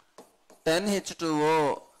 10H2O.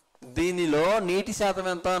 దీనిలో నీటి శాతం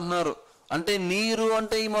ఎంత అంటున్నారు అంటే నీరు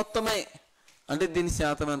అంటే ఈ మొత్తమే, అంటే దీని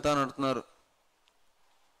శాతం ఎంత అని అంటున్నారు.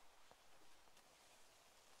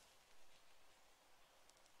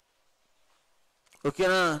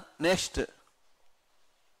 ఓకేనా, నెక్స్ట్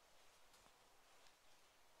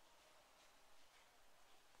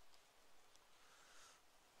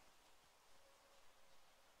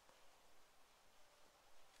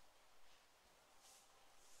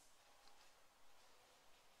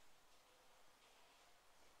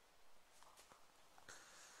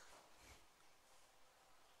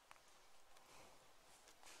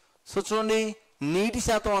సో చూడండి నీటి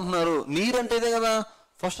శాతం అంటున్నారు. నీరు అంటే ఇదే కదా.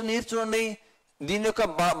 ఫస్ట్ నీరు చూడండి, దీని యొక్క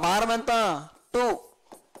భారం ఎంత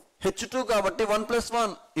 2H2 కాబట్టి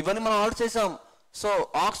 1+1 ఇవన్నీ మనం ఆల్రెడీ చేసాం. సో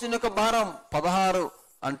ఆక్సిజన్ యొక్క భారం 16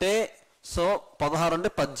 అంటే సో 16 అంటే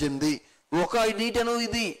 18. ఒక నీటి అణువు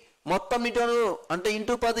ఇది, మొత్తం నీటి అణువు అంటే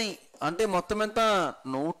ఇంటూ 10 అంటే మొత్తం ఎంత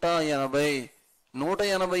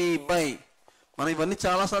 180 మనం ఇవన్నీ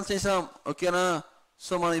చాలాసార్లు చేసాం. ఓకేనా,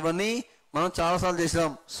 సో మనం ఇవన్నీ చాలాసార్లు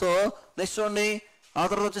చేసాం. సో నెక్స్ట్ చూడండి, ఆ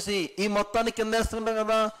తర్వాత వచ్చేసి ఈ మొత్తాన్ని కింద వేస్తుంటాం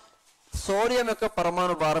కదా. సోడియం యొక్క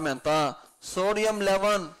పరమాణు భారం ఎంత, సోడియం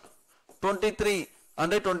 11 23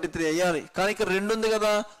 అంటే 23 అయ్యాలి. కానీ ఇక్కడ 2 ఉంది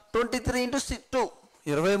కదా, 23 × 2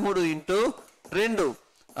 23 × 2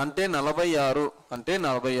 అంటే 46 అంటే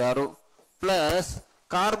 46 ప్లస్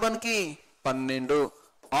కార్బన్కి 12,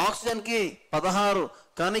 ఆక్సిజన్కి 16.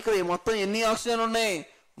 కానీ ఇక్కడ మొత్తం ఎన్ని ఆక్సిజన్ ఉన్నాయి,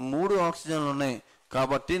 3 ఆక్సిజన్లు ఉన్నాయి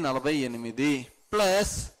కాబట్టి 48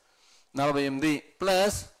 ప్లస్ 48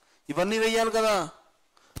 ప్లస్ ఇవన్నీ వేయాలి కదా.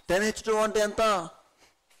 10H2 అంటే ఎంత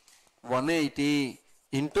 180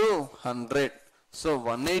 × 100. సో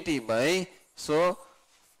 180 బై సో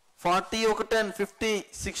 40 ఒక 10 50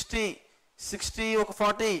 60 60 ఒక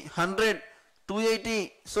 40 100 280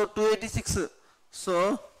 సో 286. సో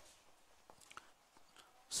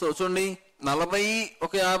చూడండి 40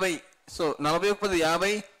 ఒక 50 సో 40 ఒక 10 50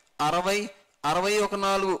 60 60 ఒక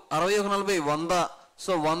 4 60 ఒక 40 100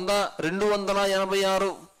 సో 100 286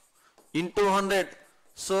 × 100.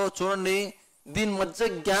 సో చూడండి దీని మధ్య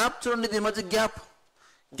గ్యాప్ చూడండి, దీని మధ్య గ్యాప్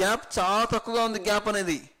చాలా తక్కువగా ఉంది. గ్యాప్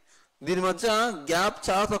అనేది దీని మధ్య గ్యాప్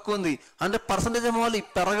చాలా తక్కువ ఉంది అంటే పర్సంటేజ్ అవ్వాలి,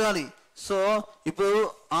 పెరగాలి. సో ఇప్పుడు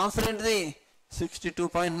ఆన్సర్ ఏంటిది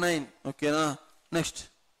 62.9. ఓకేనా, నెక్స్ట్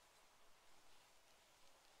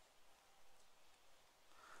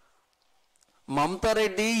మమతా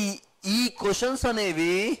రెడ్డి. ఈ క్వశ్చన్స్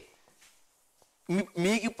అనేవి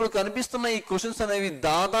మీకు ఇప్పుడు కనిపిస్తున్న ఈ క్వశ్చన్స్ అనేవి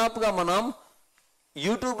దాదాపుగా మనం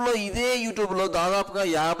ఇదే యూట్యూబ్లో దాదాపుగా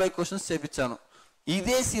 50 క్వశ్చన్స్ చేపించాను.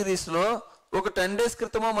 ఇదే సిరీస్లో ఒక 10 days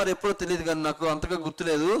క్రితమో మరి ఎప్పుడో తెలియదు కానీ నాకు అంతగా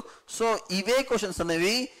గుర్తులేదు. సో ఇవే క్వశ్చన్స్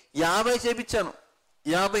అనేవి 50 చేపించాను.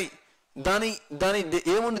 50 దాని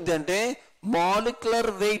ఏముండిద్ది అంటే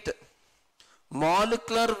మాలిక్యులర్ వెయిట్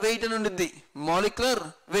అని ఉండిద్ది, మాలిక్యులర్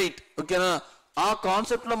వెయిట్. ఓకేనా, ఆ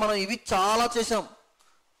కాన్సెప్ట్లో మనం ఇవి చాలా చేసాం.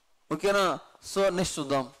 ఓకేనా, సో నెక్స్ట్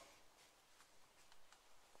చూద్దాం.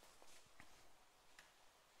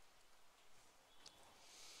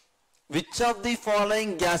 Which of the following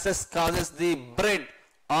gases causes the bread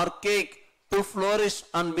or cake to flourish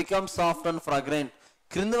and become soft and fragrant?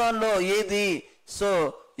 క్రింది వాళ్ళలో ఏది సో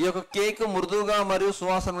ఈ యొక్క కేక్ మృదువుగా మరియు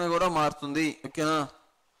సువాసనగా కూడా మారుతుంది? ఓకేనా,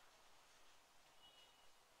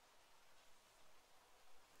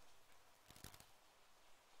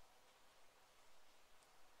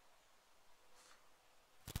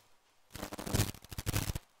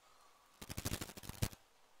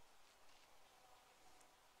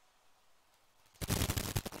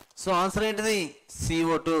 సో ఆన్సర్ ఏంటిది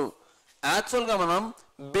CO2. యాక్చువల్గా మనం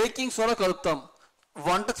బేకింగ్ సోడా కలుపుతాం,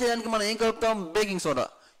 వంట చేయడానికి మనం ఏం కలుపుతాం బేకింగ్ సోడా.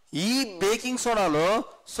 ఈ బేకింగ్ సోడాలో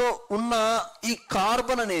సో ఉన్న ఈ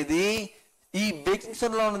కార్బన్ అనేది, ఈ బేకింగ్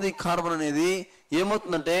సోడాలో ఉన్నది కార్బన్ అనేది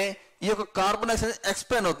ఏమవుతుందంటే ఈ యొక్క కార్బన్ డైఆక్సైడ్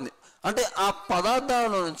ఎక్స్పాండ్ అవుతుంది. అంటే ఆ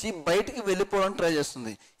పదార్థాల నుంచి బయటికి వెళ్ళిపోవడానికి ట్రై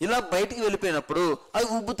చేస్తుంది. ఇలా బయటికి వెళ్ళిపోయినప్పుడు అవి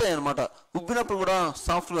ఉబ్బుతాయి అనమాట. ఉబ్బినప్పుడు కూడా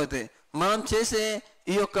సాఫ్ట్గా అవుతాయి. మనం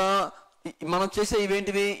చేసే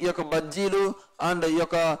ఇవేంటివి, ఈ యొక్క బజ్జీలు అండ్ ఈ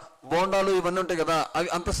యొక్క బోండాలు ఇవన్నీ ఉంటాయి కదా, అవి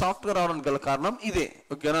అంత సాఫ్ట్గా రావడానికి గల కారణం ఇదే.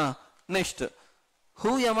 ఓకేనా. Next,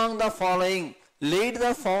 who among the following laid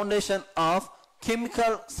the foundation of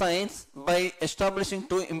chemical science by establishing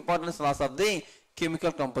two important laws of the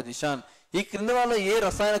chemical composition. ఈ క్రింది వాళ్ళలో ఏ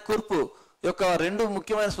రసాయన కూర్పు యొక్క రెండు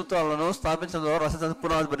ముఖ్యమైన సూత్రాలను స్థాపించడం ద్వారా రసాయన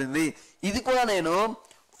పునాదిపడింది. ఇది కూడా నేను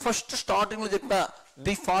ఫస్ట్ స్టార్టింగ్ లో చెప్పా.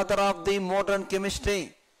 The father of the modern chemistry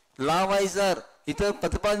లావైజర్ ఇతను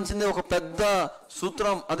ప్రతిపాదించింది ఒక పెద్ద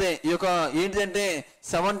సూత్రం. అదే ఈ యొక్క ఏంటిదంటే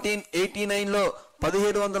 1789లో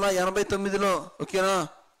 1789లో. ఓకేనా.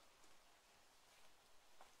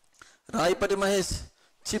 రాయపటి మహేష్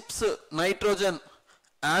చిప్స్ నైట్రోజన్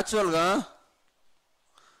యాక్చువల్గా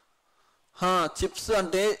చిప్స్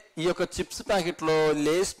అంటే ఈ యొక్క చిప్స్ ప్యాకెట్లో,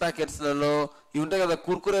 లేస్ ప్యాకెట్స్లలో ఇవి ఉంటాయి కదా,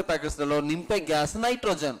 కుర్కురే ప్యాకెట్స్లలో నింపే గ్యాస్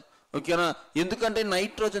నైట్రోజన్. ఓకేనా. ఎందుకంటే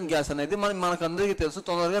నైట్రోజన్ గ్యాస్ అనేది మనకు అందరికీ తెలుసు,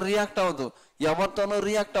 తొందరగా రియాక్ట్ అవ్వదు, ఎవరితోనూ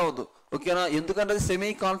రియాక్ట్ అవ్వదు. ఓకేనా. ఎందుకంటే అది సెమీ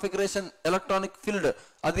కాన్ఫిగరేషన్ ఎలక్ట్రానిక్ ఫీల్డ్,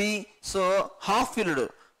 అది సో హాఫ్ ఫీల్డ్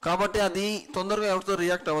కాబట్టి అది తొందరగా ఎవరితో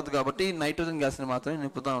రియాక్ట్ అవ్వదు. కాబట్టి నైట్రోజన్ గ్యాస్ని మాత్రమే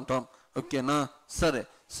నింపుతూ ఉంటాం. ఓకేనా. సరే,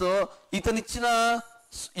 సో ఇతనిచ్చిన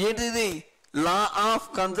ఏంటిది law of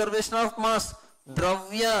conservation of mass,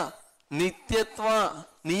 ద్రవ్య నిత్యత్వ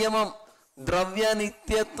నియమం. ద్రవ్య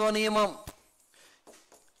నిత్యత్వ నియమం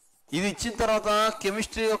ఇది ఇచ్చిన తర్వాత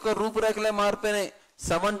కెమిస్ట్రీ యొక్క రూపురేఖలే మారిపోయినాయి.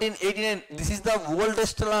 1789 this is the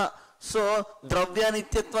oldest law. So ద్రవ్య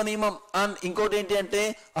నిత్యత్వ నియమం. అండ్ ఇంకోటి ఏంటి అంటే,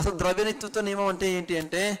 అసలు ద్రవ్య నిత్యత్వ నియమం అంటే ఏంటి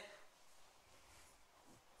అంటే,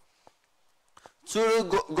 చూడు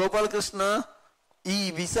గోపాలకృష్ణ, ఈ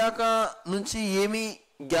విశాఖ నుంచి ఏమి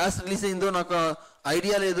గ్యాస్ రిలీజ్ అయిందో నాకు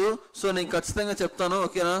ఐడియా లేదు. సో నేను ఖచ్చితంగా చెప్తాను.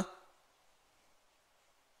 ఓకేనా.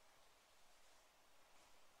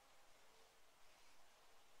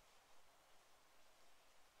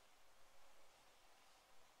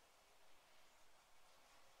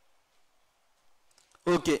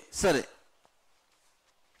 ఓకే సరే.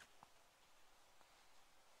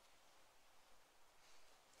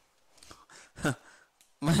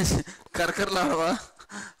 కరకరలాడవా?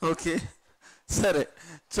 ఓకే సరే.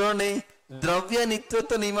 చూడండి, ద్రవ్య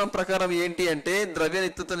నిత్యత్వ నియమం ప్రకారం ఏంటి అంటే, ద్రవ్య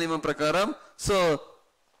నిత్యత్వ నియమం ప్రకారం so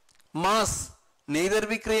mass neither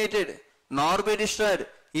be created nor be destroyed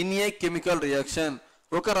in a chemical reaction.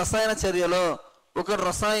 ఒక రసాయన చర్యలో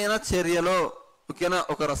ఓకేనా,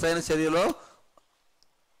 ఒక రసాయన చర్యలో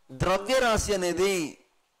ద్రవ్యరాశి అనేది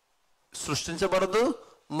సృష్టించబడదు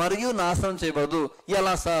మరియు నాశనం చేయబడదు.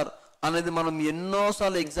 ఎలా సార్ అనేది మనం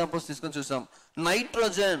ఎన్నోసార్లు ఎగ్జాంపుల్స్ తీసుకొని చూసాం.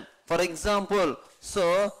 Nitrogen for example, so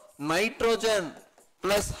nitrogen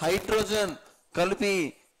plus hydrogen కలిపి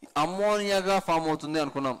అమ్మోనియాగా ఫామ్ అవుతుంది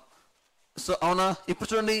అనుకున్నాం. సో అవునా. ఇప్పుడు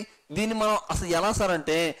చూడండి, దీన్ని మనం అసలు ఎలా సార్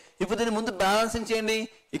అంటే, ఇప్పుడు దీన్ని ముందు బ్యాలెన్సింగ్ చేయండి.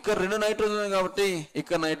 ఇక్కడ 2 నైట్రోజన్ కాబట్టి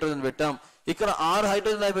ఇక్కడ నైట్రోజన్ పెట్టాం, ఇక్కడ 6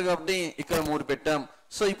 హైడ్రోజన్ అయిపోయి కాబట్టి ఇక్కడ 3 పెట్టాం.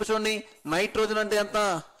 సో ఇప్పుడు చూడండి, నైట్రోజన్ అంటే ఎంత,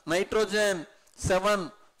 నైట్రోజన్ 7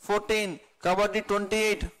 14 కాబట్టి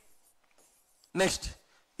 28. నెక్స్ట్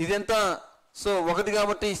ఇది ఎంత, సో 1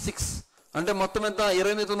 కాబట్టి 6 అంటే మొత్తం ఎంత,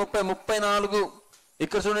 29 30 34.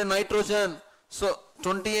 ఇక్కడ చూడండి నైట్రోజన్, సో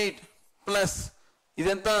 28 ప్లస్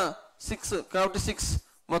ఇదెంత 6 కాబట్టి 6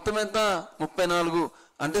 మొత్తం ఎంత 34.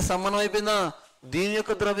 అంటే సమానం అయిపోయిందా. దీని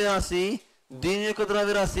యొక్క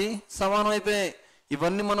ద్రవ్యరాశి సమానం అయిపోయాయి.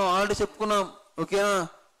 ఇవన్నీ మనం ఆల్రెడీ చెప్పుకున్నాం. ఓకేనా.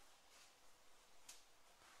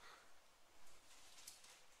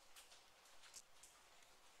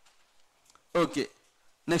 ఓకే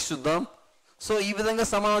నెక్స్ట్ చూద్దాం. సో ఈ విధంగా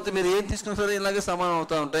సమానం అవుతాయి. మీరు ఏం తీసుకున్నా సరే ఇలాగే సమానం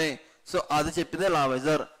అవుతూ ఉంటాయి. సో అది చెప్పిందే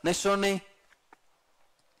లావైజర్. నెక్స్ట్ చూడండి,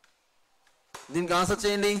 దీనికి ఆన్సర్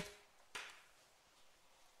చేయండి.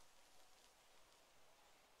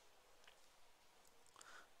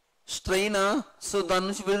 స్ట్రెయినా, సో దాని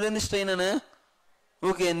నుంచి వెళ్ళింది స్ట్రెయిన్ అనే.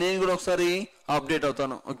 ఓకే, నేను కూడా ఒకసారి అప్డేట్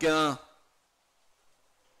అవుతాను. ఓకేనా.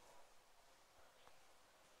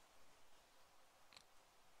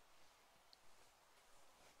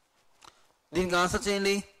 దీనికి ఆన్సర్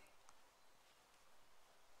చేయండి.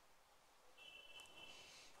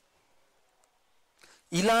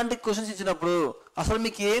 ఇలాంటి క్వశ్చన్స్ ఇచ్చినప్పుడు అసలు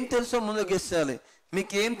మీకు ఏం తెలుసో ముందు గెస్ చేయాలి.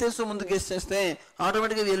 మీకు ఏం తెలుసో ముందు గెస్ చేస్తే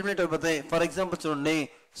ఆటోమేటిక్గా ఎలిమినేట్ అయిపోతాయి. ఫర్ ఎగ్జాంపుల్ చూడండి,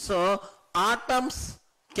 సో ఆటమ్స్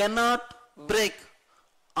కెనాట్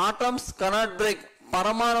బ్రేక్,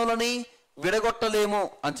 పరమాణువులని విడగొట్టలేము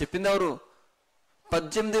అని చెప్పింది ఎవరు?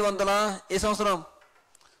 1800 ఏ సంవత్సరం?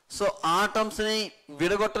 సో ఆటమ్స్ ని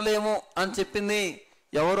విడగొట్టలేము అని చెప్పింది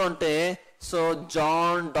ఎవరు అంటే, so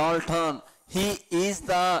John Dalton.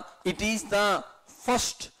 It is the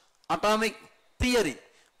first atomic theory,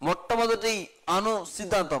 మొట్టమొదటి అణు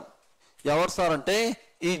సిద్ధాంతం ఎవరు సార్ అంటే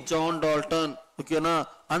ఈ జాన్ డాల్టన్. ఓకేనా,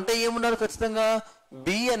 అంటే ఏముండాలి ఖచ్చితంగా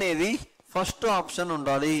బి అనేది ఫస్ట్ ఆప్షన్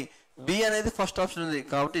ఉండాలి. బి అనేది ఫస్ట్ ఆప్షన్ ఉంది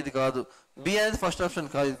కాబట్టి ఇది కాదు. బి అనేది ఫస్ట్ ఆప్షన్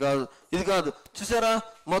కాదు, ఇది కాదు, ఇది కాదు. చూసారా,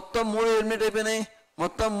 మొత్తం 3 ఎలిమినేట్ అయిపోయినాయి,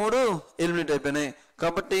 మొత్తం 3 ఎలిమినేట్ అయిపోయినాయి.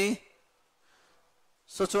 కాబట్టి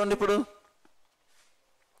సో చూడండి, ఇప్పుడు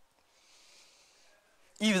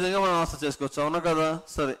ఈ విధంగా మనం ఆన్సర్ చేసుకోవచ్చు, అవునా కదా?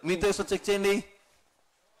 సరే, మీ దగ్గర చెక్ చేయండి.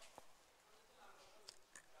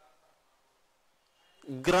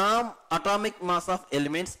 Gram atomic mass of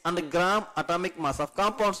elements and gram atomic mass of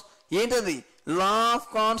compounds ఏంటది? Law of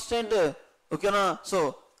constant. ఓకేనా, సో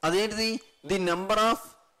అదేంటిది? ది నెంబర్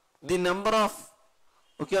ఆఫ్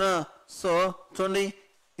ఓకేనా. సో చూడండి,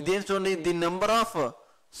 ఇదేంటి చూడండి, the number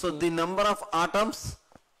of atoms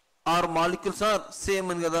are molecules are same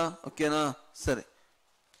అని కదా. ఓకేనా, సరే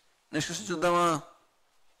నెక్స్ట్ క్వశ్చన్ చూద్దామా.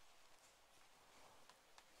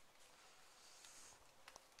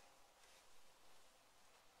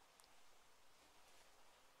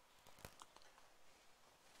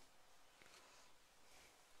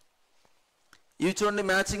 ఇవి చూడండి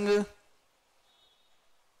మ్యాచింగ్.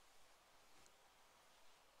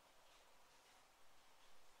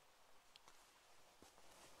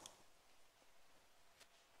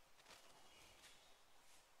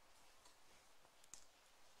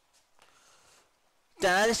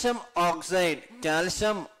 కాల్షియం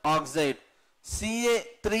ఆక్సైడ్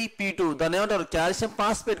Ca3P2, దాన్ని ఏమంటారు? కాల్షియం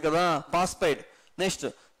పాస్పేట్ కదా, పాస్పేట్. Next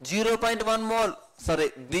 0.1 mole. సరే,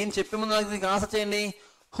 దీన్ని చెప్పే ముందు నాకు దీనికి ఆన్సర్ చేయండి.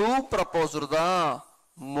 Who proposed the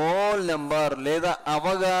mole number లేదా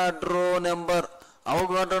అవగాడ్రో నెంబర్?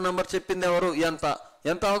 అవగాడ్రో నెంబర్ చెప్పింది ఎవరు? ఎంత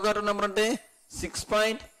అవగాడ్రో నెంబర్ అంటే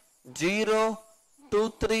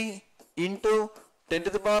 6.023 ఇంటూ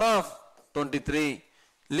 10⁻23.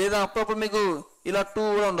 లేదా అప్పుడప్పుడు మీకు ఇలా 2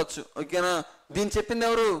 కూడా ఉండొచ్చు. ఓకేనా, దీన్ని చెప్పింది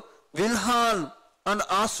ఎవరు? విల్హాల్మ్ అండ్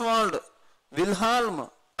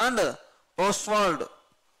ఓస్వాల్డ్.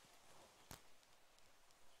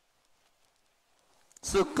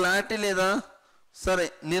 సో క్లారిటీ లేదా? సరే,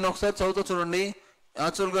 నేను ఒకసారి చదువుతా చూడండి.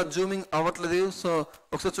 యాక్చువల్గా జూమింగ్ అవ్వట్లేదు, సో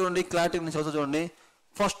ఒకసారి చూడండి, క్లారిటీ నేను చదువుతా చూడండి.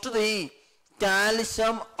 ఫస్ట్ది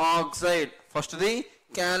calcium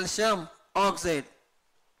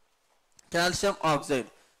oxide.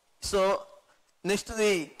 So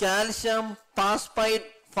నెక్స్ట్ది calcium phosphide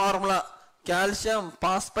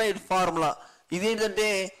formula. ఇదేంటంటే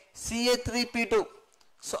Ca3P2.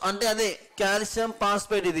 సో అంటే అదే కాల్షియం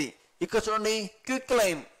పాస్పైడ్. ఇది ఇక్కడ చూడండి క్విక్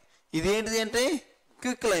లైమ్. ఇది ఏంటిది అంటే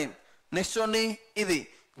క్విక్ లైమ్. నెక్స్ట్ చూడండి, ఇది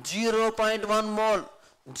 0.1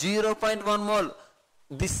 mole.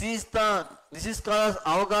 This is called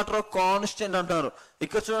Avogadro constant అంటారు.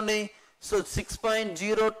 ఇక్కడ చూడండి, సో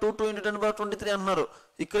 6.022 ఇంటూ 10⁻23 అంటున్నారు.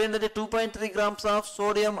 ఇక్కడ ఏంటంటే 2.3 grams of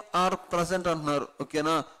sodium are present అంటున్నారు.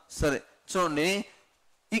 ఓకేనా, సరే చూడండి,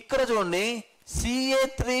 ఇక్కడ చూడండి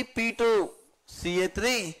Ca3P2.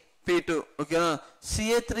 ఓకేనా,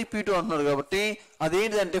 Ca3P2 అంటున్నారు కాబట్టి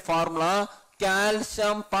అదేంటిదంటే ఫార్ములా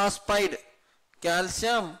కాల్షియం పాస్పైడ్.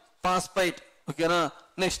 ఓకేనా,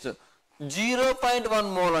 నెక్స్ట్ 0.1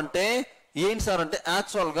 మోల్ అంటే ఏంటి సార్ అంటే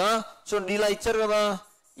యాక్చువల్గా చూడండి, ఇలా ఇచ్చారు కదా,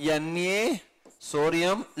 Na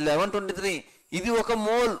సోడియం 1123. ఇది 1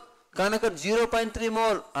 మోల్, కానీ అక్కడ 0.3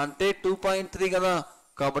 మోల్ అంటే 2.3 కదా,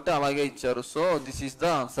 కాబట్టి అలాగే ఇచ్చారు. So this is the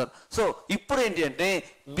answer. So ఇప్పుడు ఏంటి అంటే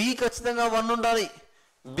బి ఖచ్చితంగా 1 ఉండాలి,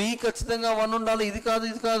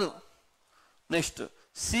 ఇది కాదు. నెక్స్ట్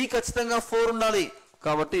సి ఖచ్చితంగా 4 ఉండాలి,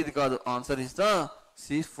 కాబట్టి ఇది కాదు. Answer is the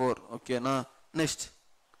C4. ఓకేనా, నెక్స్ట్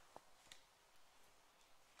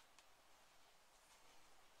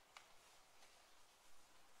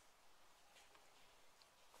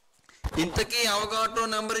ఇంతకీ అవగాడ్రో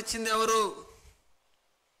నెంబర్ ఇచ్చింది ఎవరు?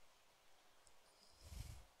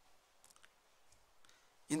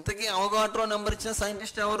 ఇంతకీ అవగాడ్రో నెంబర్ ఇచ్చిన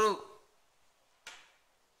సైంటిస్ట్ ఎవరు?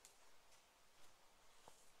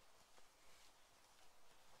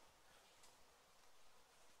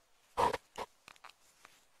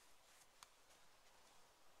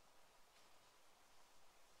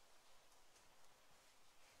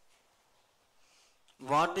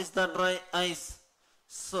 What is the dry ice?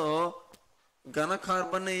 So ఘన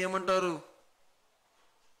కార్బన్ ఏమంటారు?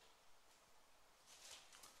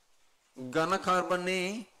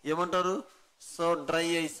 సో డ్రై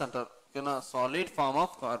ఐస్ అంటారు. ఓకేనా, solid form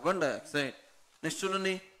of carbon dioxide. Next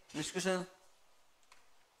చూడండి, next question.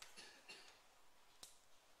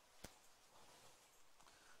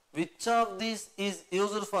 Which of this is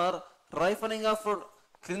used for ripening of fruit?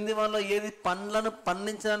 క్రింది వల్ల ఏది పండ్లను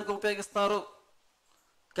పండించడానికి ఉపయోగిస్తారు?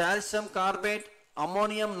 Calcium కార్బేట్,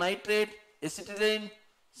 ammonium nitrate, acetylene.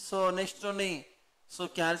 So next చూడండి, so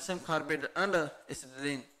calcium carbide and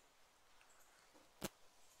acetylene.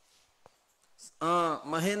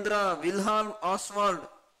 Mahindra విల్హాల్మ్ Oswald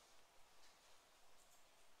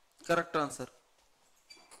correct answer.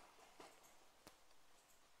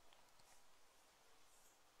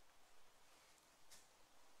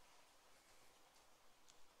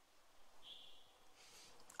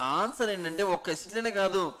 Answer ఏంటంటే ఒక్క ఎసిటిలినే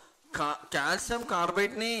కాదు, కాల్షియం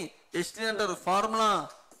కార్బైడ్ ని ఎసిటిలిన్ అంటారు. Formula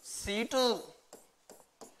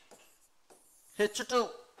C2H2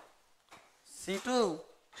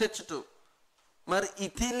 C2H2. మరి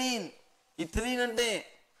ఇథిలీన్ అంటే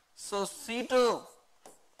సో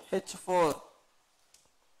C2H4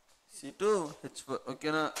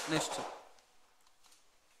 ఓకేనా. Next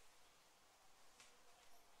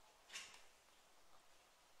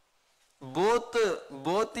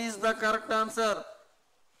both is the correct answer.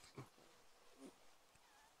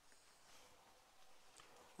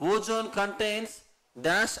 Ozone contains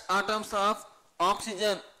dash atoms of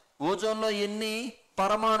oxygen. Ozone లో ఎన్ని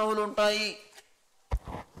పరమాణువులు ఉంటాయి?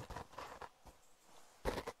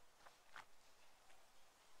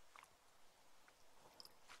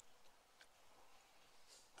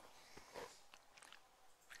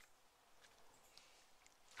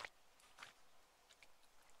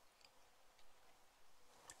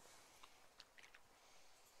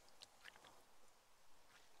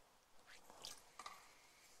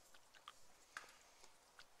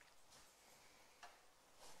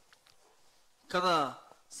 కదా.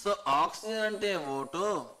 సో ఆక్సిజన్ అంటే O2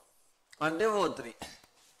 అంటే O3.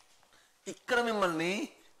 ఇక్కడ మిమ్మల్ని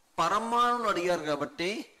పరమాణువులు అడిగారు కాబట్టి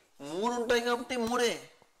 3 ఉంటాయి కాబట్టి 3.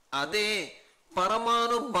 అదే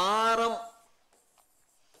పరమాణు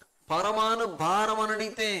భారం అని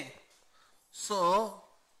అడిగితే సో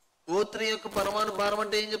O3 యొక్క పరమాణు భారం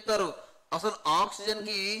అంటే ఏం చెప్తారు? అసలు ఆక్సిజన్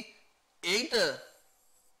కి 8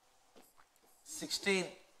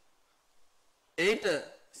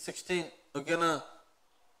 16 ఓకేనా.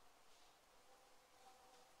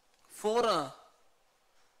 4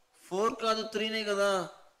 కాదు 3నే కదా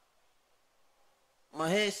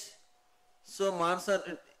మహేష్. సో మాన్సర్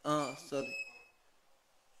సారీ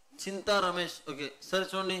చింతా రమేష్. ఓకే సరే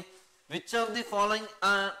చూడండి, which of the following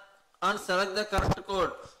and select the correct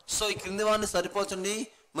code. So ఈ క్రింది వాడిని సరిపోచండి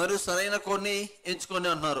మరియు సరైన కోడ్ని ఎంచుకోండి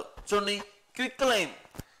అంటున్నారు. చూడండి, క్విక్ లైమ్.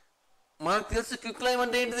 మనకు తెలుసు క్విక్ లైమ్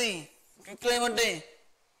అంటే ఏంటిది? క్విక్ లైమ్ అంటే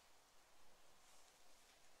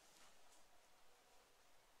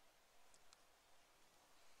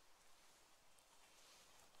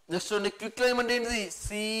నెక్స్ట్ చూడండి, క్విక్ లైమ్ అంటే ఏంటిది?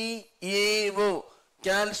 CaO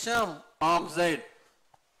calcium oxide.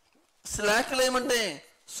 Slack lime అంటే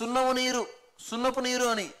సున్నపు నీరు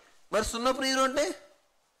అని. మరి సున్నపు నీరు అంటే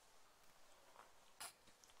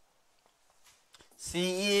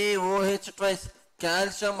CaOH ట్వైస్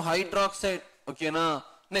కాల్షియం హైడ్రాక్సైడ్ ఓకేనా.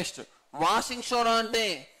 నెక్స్ట్ వాషింగ్ సోడా అంటే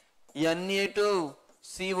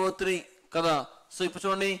Na2CO3 కదా. సో ఇప్పుడు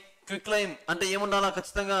చూడండి, క్విక్ లైమ్ అంటే ఏముండాలా?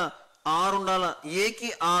 ఖచ్చితంగా R ఉండాలా. ఏకి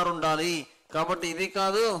R ఉండాలి కాబట్టి ఇది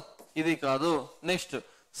కాదు. నెక్స్ట్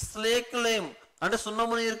స్లేక్ లైమ్ అంటే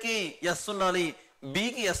సున్నము నీరుకి S ఉండాలి,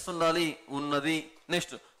 బికి S ఉండాలి, ఉన్నది.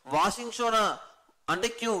 నెక్స్ట్ వాషింగ్ సోడా అంటే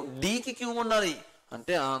Q, డికి Q ఉండాలి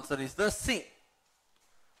అంటే answer is the C.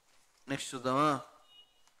 Next చూద్దామా.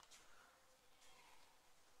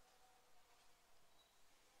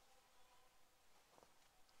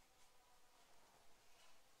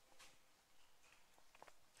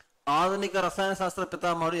 ఆధునిక రసాయన శాస్త్ర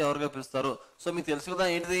పితామహుడు ఎవరుగా పిలుస్తారు? సో మీకు తెలుసు కదా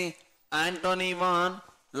ఏంటిది? యాంటోనీ వాన్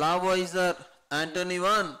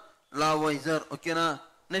లావోయిజర్ ఓకేనా.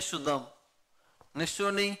 నెక్స్ట్ చూద్దాం. నెక్స్ట్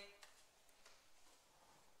చూడండి,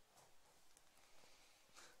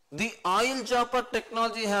 the oil Zapper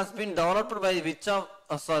technology has been developed by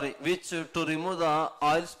which to remove the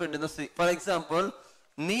oil spent in the sea. For example,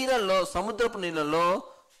 సముద్రపు నీళ్ళల్లో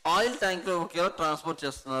ఆయిల్ ట్యాంక్ లో ట్రాన్స్పోర్ట్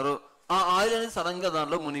చేస్తున్నారు. ఆ ఆయిల్ అనేది సడన్ గా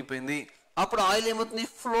దాంట్లో మునిగిపోయింది. అప్పుడు ఆయిల్ ఏమవుతుంది?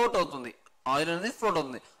 ఫ్లోట్ అవుతుంది.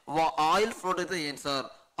 ఆయిల్ ఫ్లోట్ అయితే ఏంటి సార్?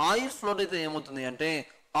 ఆయిల్ ఫ్లోట్ అయితే ఏమవుతుంది అంటే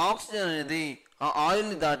ఆక్సిజన్ అనేది ఆ ఆయిల్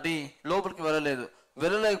ని దాటి లోపలికి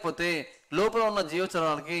వెళ్ళలేకపోతే లోపల ఉన్న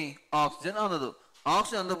జీవచరాలకి ఆక్సిజన్ అందదు.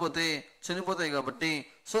 ఆక్సిజన్ అందకపోతే చనిపోతాయి కాబట్టి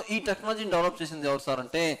సో ఈ టెక్నాలజీని డెవలప్ చేసింది ఎవరు సార్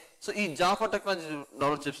అంటే సో ఈ జాఫర్ టెక్నాలజీ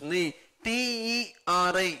డెవలప్ చేసింది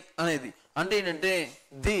TERI అనేది. అంటే ఏంటంటే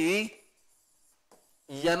the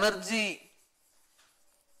energy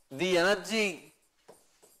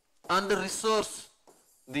and resource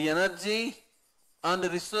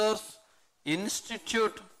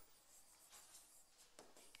institute.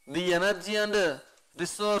 The energy and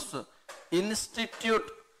resource institute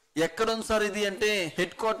ఎక్కడ ఉంది సార్ ఇది అంటే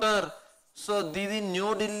హెడ్ క్వార్టర్. సో ఇది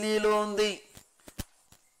న్యూఢిల్లీలో ఉంది.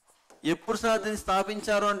 ఎప్పుడు సార్ దీన్ని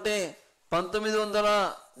స్థాపించారు అంటే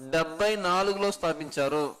 1974లో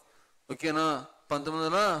స్థాపించారు. ఓకేనా,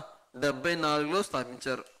 1974లో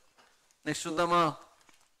స్థాపించారు. నెక్స్ట్ చూద్దామా.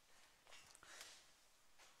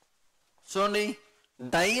 చూడండి,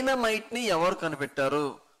 డైనమైట్ ని ఎవరు కనిపెట్టారు?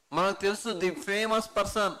 మనకు తెలుసు, the famous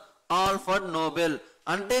person Alfred Nobel.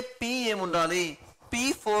 అంటే పి ఏముండాలి?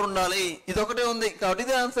 P4 ఉండాలి. ఇది ఒకటే ఉంది కాబట్టి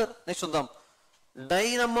ఇది ఆన్సర్. నెక్స్ట్ చూద్దాం.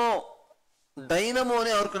 డైనమోని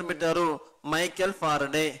ఎవరు కనిపెట్టారు? Michael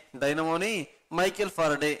Faraday. డైనమోని Michael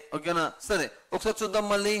Faraday. ఓకేనా, సరే ఒకసారి చూద్దాం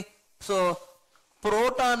మళ్ళీ. సో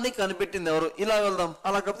ప్రోటాన్ని కనిపెట్టింది ఎవరు? ఇలా వెళ్దాం,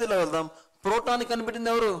 అలా కాకపోతే ఇలా వెళ్దాం. ప్రోటాన్ని కనిపెట్టింది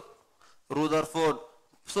ఎవరు? రూదర్ఫోర్డ్.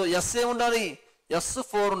 సో ఎస్ ఏ ఉండాలి?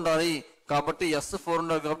 S4 ఉండాలి కాబట్టి S4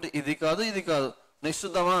 ఉండాలి కాబట్టి ఇది కాదు, ఇది కాదు. నెక్స్ట్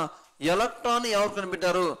చూద్దామా. ఎలక్ట్రాన్ ఎవరు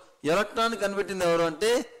కనిపెట్టారు? ఎలక్ట్రాన్ కనిపెట్టింది ఎవరు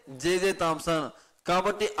అంటే జేజే థామ్సన్.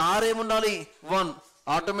 కాబట్టి ఆర్ ఏముండాలి? 1.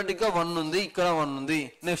 ఆటోమేటిక్ గా 1 ఉంది, ఇక్కడ 1 ఉంది.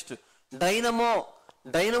 Next dynamo.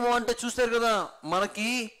 డైనమో అంటే చూస్తారు కదా, మనకి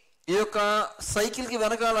ఈ యొక్క సైకిల్ కి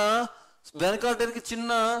వెనకాల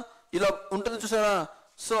చిన్న ఇలా ఉంటుంది చూసారా?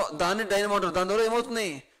 సో దాన్ని డైనమో అంటారు. దాని ద్వారా ఏమవుతుంది?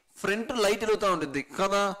 ఫ్రంట్ లైట్ వెలుగుతూ ఉంటుంది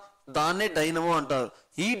కదా, దాన్నే డైనమో అంటారు.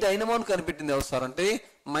 ఈ డైనమోని కనిపెట్టింది ఎవరు సార్ అంటే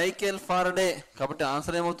మైకేల్ ఫారడే. కాబట్టి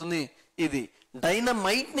ఆన్సర్ ఏమవుతుంది? ఇది.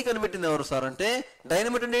 డైనమైట్ ని కనిపెట్టింది ఎవరు సార్ అంటే,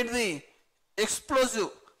 డైనమైట్ అంటే ఏంటిది? ఎక్స్ప్లోజివ్.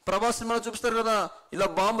 ప్రభాస్ సినిమాలో చూపిస్తారు కదా, ఇలా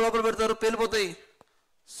బాంబు లోపల పెడతారు, పేలిపోతాయి.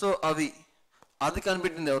 సో అది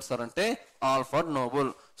కనిపెట్టింది ఎవరు సార్ అంటే ఆల్ఫర్డ్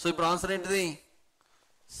నోబెల్. సో ఇప్పుడు ఆన్సర్ ఏంటిది?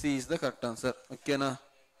 C is the correct answer. ఓకేనా,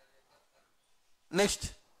 నెక్స్ట్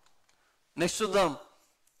చూద్దాం.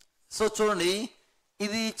 సో చూడండి,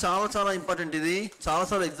 ఇది చాలా చాలా ఇంపార్టెంట్. ఇది చాలా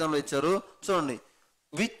సార్లు ఎగ్జామ్లో ఇచ్చారు. చూడండి,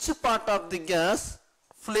 which part of the gas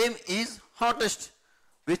flame is hottest?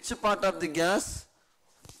 Which part of the gas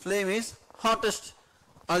flame is hottest?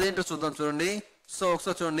 అదేంటో చూద్దాం. చూడండి, సో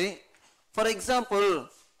ఒకసారి చూడండి. ఫర్ ఎగ్జాంపుల్,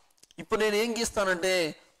 ఇప్పుడు నేను ఏం గీస్తానంటే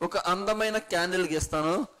ఒక అందమైన క్యాండిల్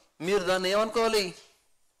గీస్తాను. మీరు దాన్ని ఏమనుకోవాలి?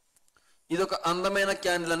 ఇది ఒక అందమైన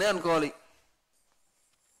క్యాండిల్ అనే అనుకోవాలి.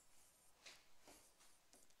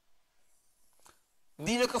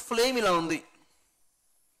 దీని యొక్క ఫ్లేమ్ ఇలా ఉంది.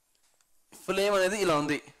 ఫ్లేమ్ అనేది ఇలా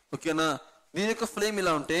ఉంది. ఓకేనా, దీని యొక్క ఫ్లేమ్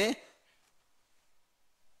ఇలా ఉంటే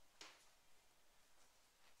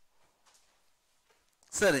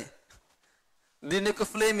సరే, దీని యొక్క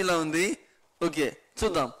ఫ్లేమ్ ఇలా ఉంది. ఓకే,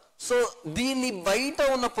 చూద్దాం. సో దీన్ని బయట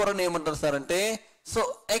ఉన్న పొరని ఏమంటారు సార్ అంటే, సో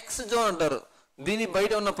ఎక్స్ జోన్ అంటారు. దీని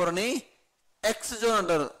బయట ఉన్న పొరని ఎక్స్ జోన్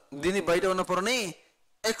అంటారు. దీని బయట ఉన్న పొరని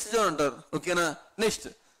ఎక్స్ జోన్ అంటారు. ఓకేనా, నెక్స్ట్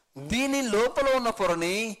దీని లోపల ఉన్న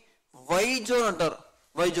పొరని వై జోన్ అంటారు.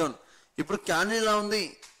 Why zone. ఇప్పుడు క్యాండిల్ ఇలా ఉంది,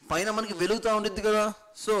 పైన మనకి వెలుగుతూ ఉంటుంది కదా.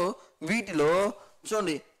 సో వీటిలో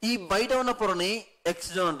చూడండి, ఈ బయట ఉన్న పొరని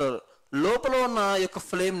ఎక్స్ జోన్ అంటారు, లోపల ఉన్న యొక్క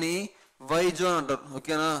ఫ్లేమ్ ని వై జోన్ అంటారు.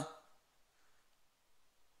 ఓకేనా,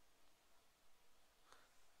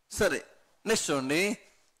 సరే నెక్స్ట్ చూడండి,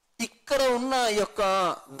 ఇక్కడ ఉన్న యొక్క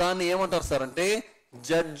దాన్ని ఏమంటారు సార్ అంటే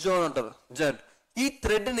జెడ్ జోన్ అంటారు. జెడ్. ఈ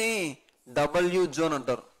థ్రెడ్ ని డబ్ల్యూ జోన్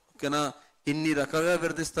అంటారు. ఓకేనా, ఇన్ని రకాలుగా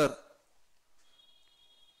విడదీస్తారు.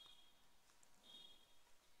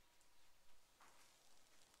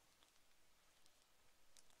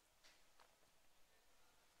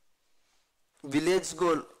 విలేజ్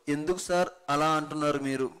గోల్ ఎందుకు సార్ అలా అంటున్నారు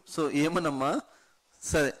మీరు? సో ఏమనమ్మా,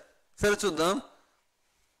 సరే సరే చూద్దాం.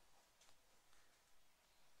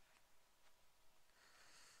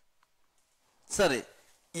 సరే,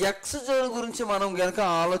 ఎక్స్ జోన్ గురించి మనం గనక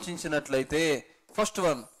ఆలోచించినట్లయితే, first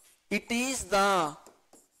one, it is the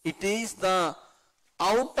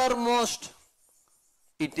outer most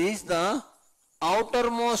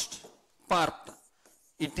part.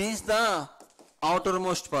 It is the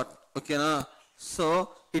outermost part. ఓకేనా, so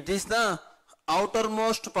it is the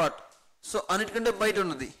outermost part. So అన్నిటికంటే బయట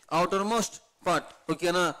ఉన్నది outermost part.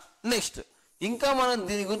 ఓకేనా, నెక్స్ట్ ఇంకా మనం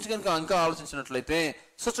దీని గురించి కనుక ఇంకా ఆలోచించినట్లయితే,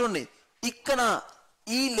 సో చూడండి, ఇక్కడ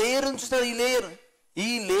ఈ లేయర్ చూస్తారు, ఈ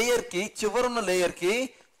లేయర్ కి చివరున్న లేయర్ కి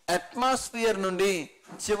అట్మాస్ఫియర్ నుండి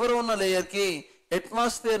చివరి ఉన్న లేయర్ కి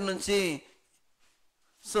అట్మాస్ఫియర్ నుంచి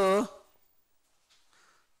సో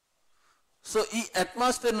ఈ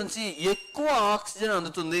అట్మాస్ఫియర్ నుంచి ఎక్కువ ఆక్సిజన్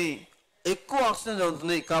అందుతుంది.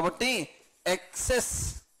 కాబట్టి ఎక్సెస్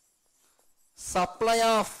సప్లై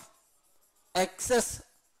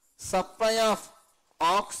ఆఫ్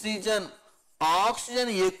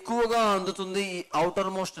ఆక్సిజన్ ఎక్కువగా అందుతుంది. ఈ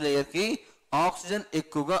అవుటర్ మోస్ట్ లేయర్ కి ఆక్సిజన్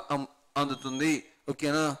ఎక్కువగా అందుతుంది.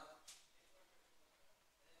 ఓకేనా,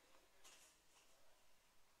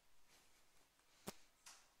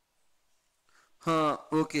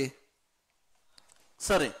 ఓకే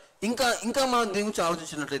సరే, ఇంకా మనం దీని గురించి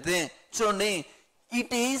ఆలోచించినట్లయితే చూడండి,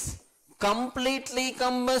 ఇట్ ఈస్ కంప్లీట్లీ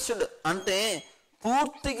కంబస్డ్ అంటే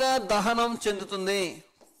పూర్తిగా దహనం చెందుతుంది,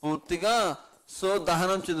 పూర్తిగా సో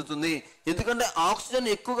దహనం చెందుతుంది. ఎందుకంటే ఆక్సిజన్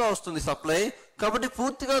ఎక్కువగా వస్తుంది సప్లై, కాబట్టి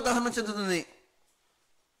పూర్తిగా దహనం చెందుతుంది.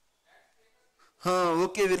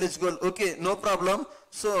 Okay village goal, okay no problem.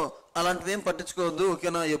 So అలాంటివి ఏం పట్టించుకోవద్దు,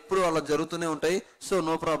 ఓకేనా, ఎప్పుడు అలా జరుగుతూనే ఉంటాయి. So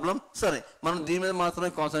no problem. సరే, మనం దీని మీద మాత్రమే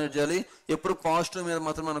కాన్సన్ట్రేట్ చేయాలి, ఎప్పుడు పాజిటివ్ మీద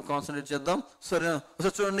మాత్రం మనం కాన్సన్ట్రేట్ చేద్దాం. సరేనా? సో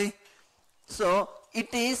చూడండి, so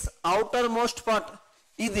it is outer most part,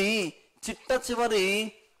 ఇది చిట్ట చివరి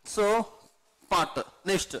so part.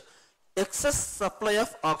 Next excess supply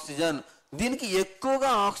of oxygen, దీనికి ఎక్కువగా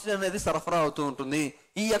ఆక్సిజన్ అనేది సరఫరా అవుతూ ఉంటుంది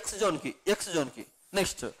ఈ ఎక్స్ జోన్కి.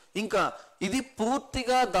 నెక్స్ట్ ఇంకా ఇది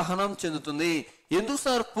పూర్తిగా దహనం చెందుతుంది. ఎందుకు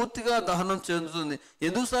సార్ పూర్తిగా దహనం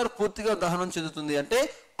చెందుతుంది అంటే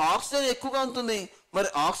ఆక్సిజన్ ఎక్కువగా ఉంటుంది. మరి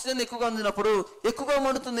ఆక్సిజన్ ఎక్కువగా అందినప్పుడు ఎక్కువగా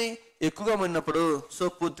మండినప్పుడు సో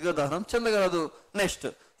పూర్తిగా దహనం చెందగలదు. నెక్స్ట్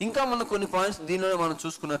ఇంకా మనం కొన్ని పాయింట్స్ దీనిలో మనం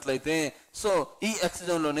చూసుకున్నట్లయితే సో ఈ ఎక్స్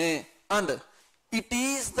జోన్ లోనే, and it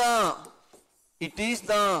is the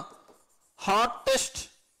hottest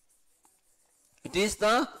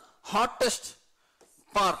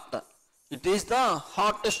part.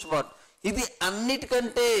 ఇది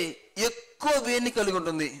అన్నిటికంటే ఎక్కువ వేడిని కలిగి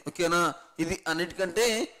ఉంటుంది, ఓకేనా. ఇది అన్నిటికంటే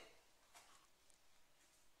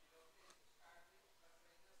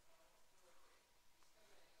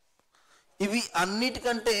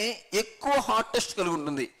ఎక్కువ హాటెస్ట్ కలిగి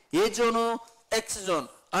ఉంటుంది. ఏ జోను? ఎక్స్ జోన్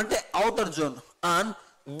అంటే అవుటర్ జోన్. అండ్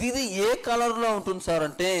ఇది ఏ కలర్ లో ఉంటుంది సార్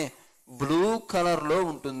అంటే బ్లూ కలర్ లో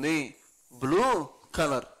ఉంటుంది, బ్లూ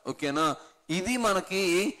కలర్, ఓకేనా. ఇది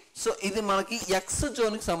మనకి ఎక్స్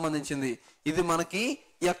జోన్ కి సంబంధించింది,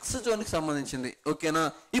 ఓకేనా.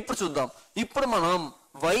 ఇప్పుడు చూద్దాం, ఇప్పుడు మనం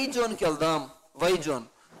వై జోన్ కి వెళ్దాం.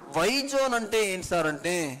 వై జోన్ అంటే ఏంటి సార్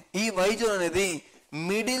అంటే ఈ వై జోన్ అనేది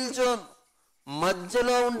మిడిల్ జోన్,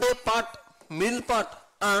 మధ్యలో ఉండే part, middle part.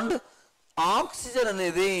 And oxygen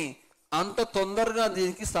అనేది అంత తొందరగా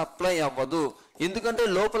దీనికి సప్లై అవ్వదు, ఎందుకంటే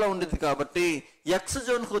లోపల ఉండేది కాబట్టి. ఎక్స్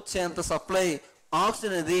జోన్ కి వచ్చేంత సప్లై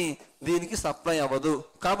ఆక్సిజన్ అనేది దీనికి సప్లై అవ్వదు,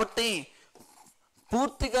 కాబట్టి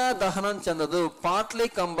పూర్తిగా దహనం చెందదు. పార్ట్లీ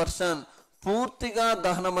కంబర్షన్, పూర్తిగా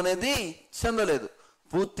దహనం అనేది చెందలేదు.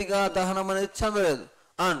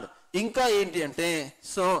 అండ్ ఇంకా ఏంటి అంటే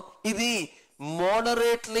సో ఇది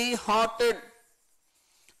మోడరేట్లీ హాటెడ్,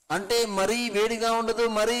 అంటే మరీ వేడిగా ఉండదు,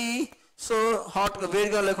 మరీ సో హాట్గా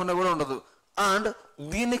వేడిగా లేకుండా కూడా ఉండదు. అండ్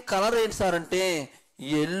దీని కలర్ ఏంటి సార్ అంటే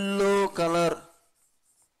ఎల్లో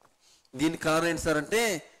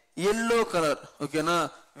కలర్. ఓకేనా,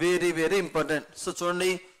 వెరీ వెరీ ఇంపార్టెంట్. సో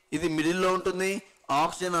చూడండి, ఇది మిడిల్లో ఉంటుంది,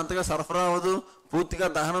 ఆక్సిజన్ అంతగా సరఫరా అవ్వదు, పూర్తిగా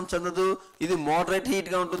దహనం చెందదు, ఇది మోడరేట్ హీట్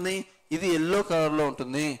గా ఉంటుంది, ఇది ఎల్లో కలర్ లో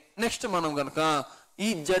ఉంటుంది. నెక్స్ట్ మనం కనుక ఈ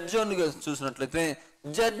జెడ్ జోన్ చూసినట్లయితే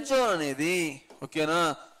జెడ్ జోన్ అనేది, ఓకేనా,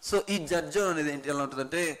 సో ఈ జెడ్ జోన్ అనేది ఏంటి ఎలా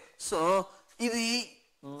ఉంటుందంటే సో ఇది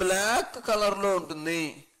బ్లాక్ కలర్ లో ఉంటుంది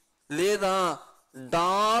లేదా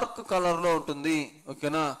డార్క్ కలర్ లో ఉంటుంది,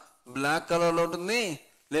 ఓకేనా. బ్లాక్ కలర్ లో ఉంటుంది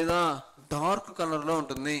లేదా డార్క్ కలర్ లో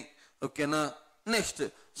ఉంటుంది, ఓకేనా. నెక్స్ట్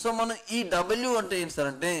సో మనం ఈ డబ్ల్యూ అంటే ఏంటి సార్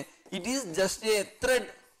అంటే it is just a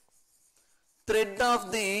thread of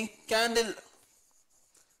the candle.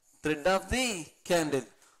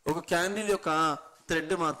 ఒక క్యాండిల్ యొక్క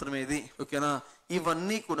థ్రెడ్ మాత్రమే ఇది, ఓకేనా.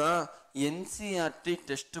 ఇవన్నీ కూడా ఎన్సీఆర్టీ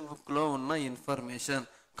టెక్స్ట్ బుక్ లో ఉన్న ఇన్ఫర్మేషన్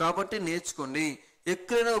కాబట్టి నేర్చుకోండి,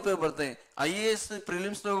 ఎక్కడైనా ఉపయోగపడతాయి. ఐఏఎస్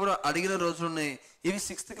ప్రిలిమ్స్ లో కూడా అడిగిన రోజులు ఉన్నాయి, ఇవి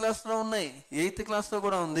 6th క్లాస్ లో ఉన్నాయి, 8th క్లాస్ లో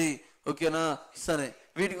కూడా ఉంది, ఓకేనా. సరే,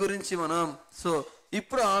 వీటి గురించి మనం సో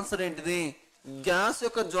ఇప్పుడు ఆన్సర్ ఏంటిది? గ్యాస్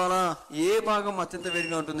యొక్క జ్వాల ఏ భాగం అత్యంత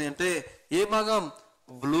వేడిగా ఉంటుంది అంటే ఏ భాగం?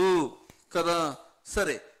 బ్లూ కదా.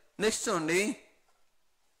 సరే, నెక్స్ట్ చూడండి.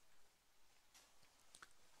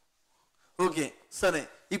 ఓకే, సరే,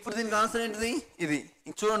 ఇప్పుడు దీనికి ఆన్సర్ ఏంటిది? ఇది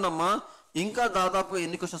చూడండి అమ్మా. ఇంకా దాదాపు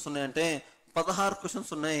ఎన్ని క్వశ్చన్స్ ఉన్నాయంటే 16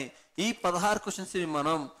 క్వశ్చన్స్ ఉన్నాయి. ఈ 16 క్వశ్చన్స్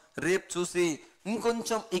మనం రేపు చూసి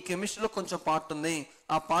ఇంకొంచెం ఈ కెమిస్ట్రీలో కొంచెం పార్ట్ ఉంది,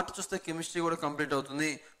 ఆ పార్ట్ చూస్తే కెమిస్ట్రీ కూడా కంప్లీట్ అవుతుంది,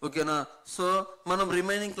 ఓకేనా. సో మనం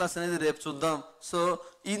రిమైనింగ్ క్లాస్ అనేది రేపు చూద్దాం. సో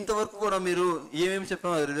ఇంతవరకు కూడా మీరు ఏమేమి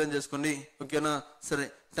చెప్పామో రివిజన్ చేసుకోండి, ఓకేనా. సరే,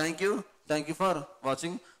 థ్యాంక్ యూ ఫర్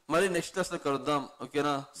వాచింగ్. మరి నెక్స్ట్ క్లాస్లో కలుద్దాం,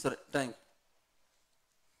 ఓకేనా. సరే, థ్యాంక్ యూ.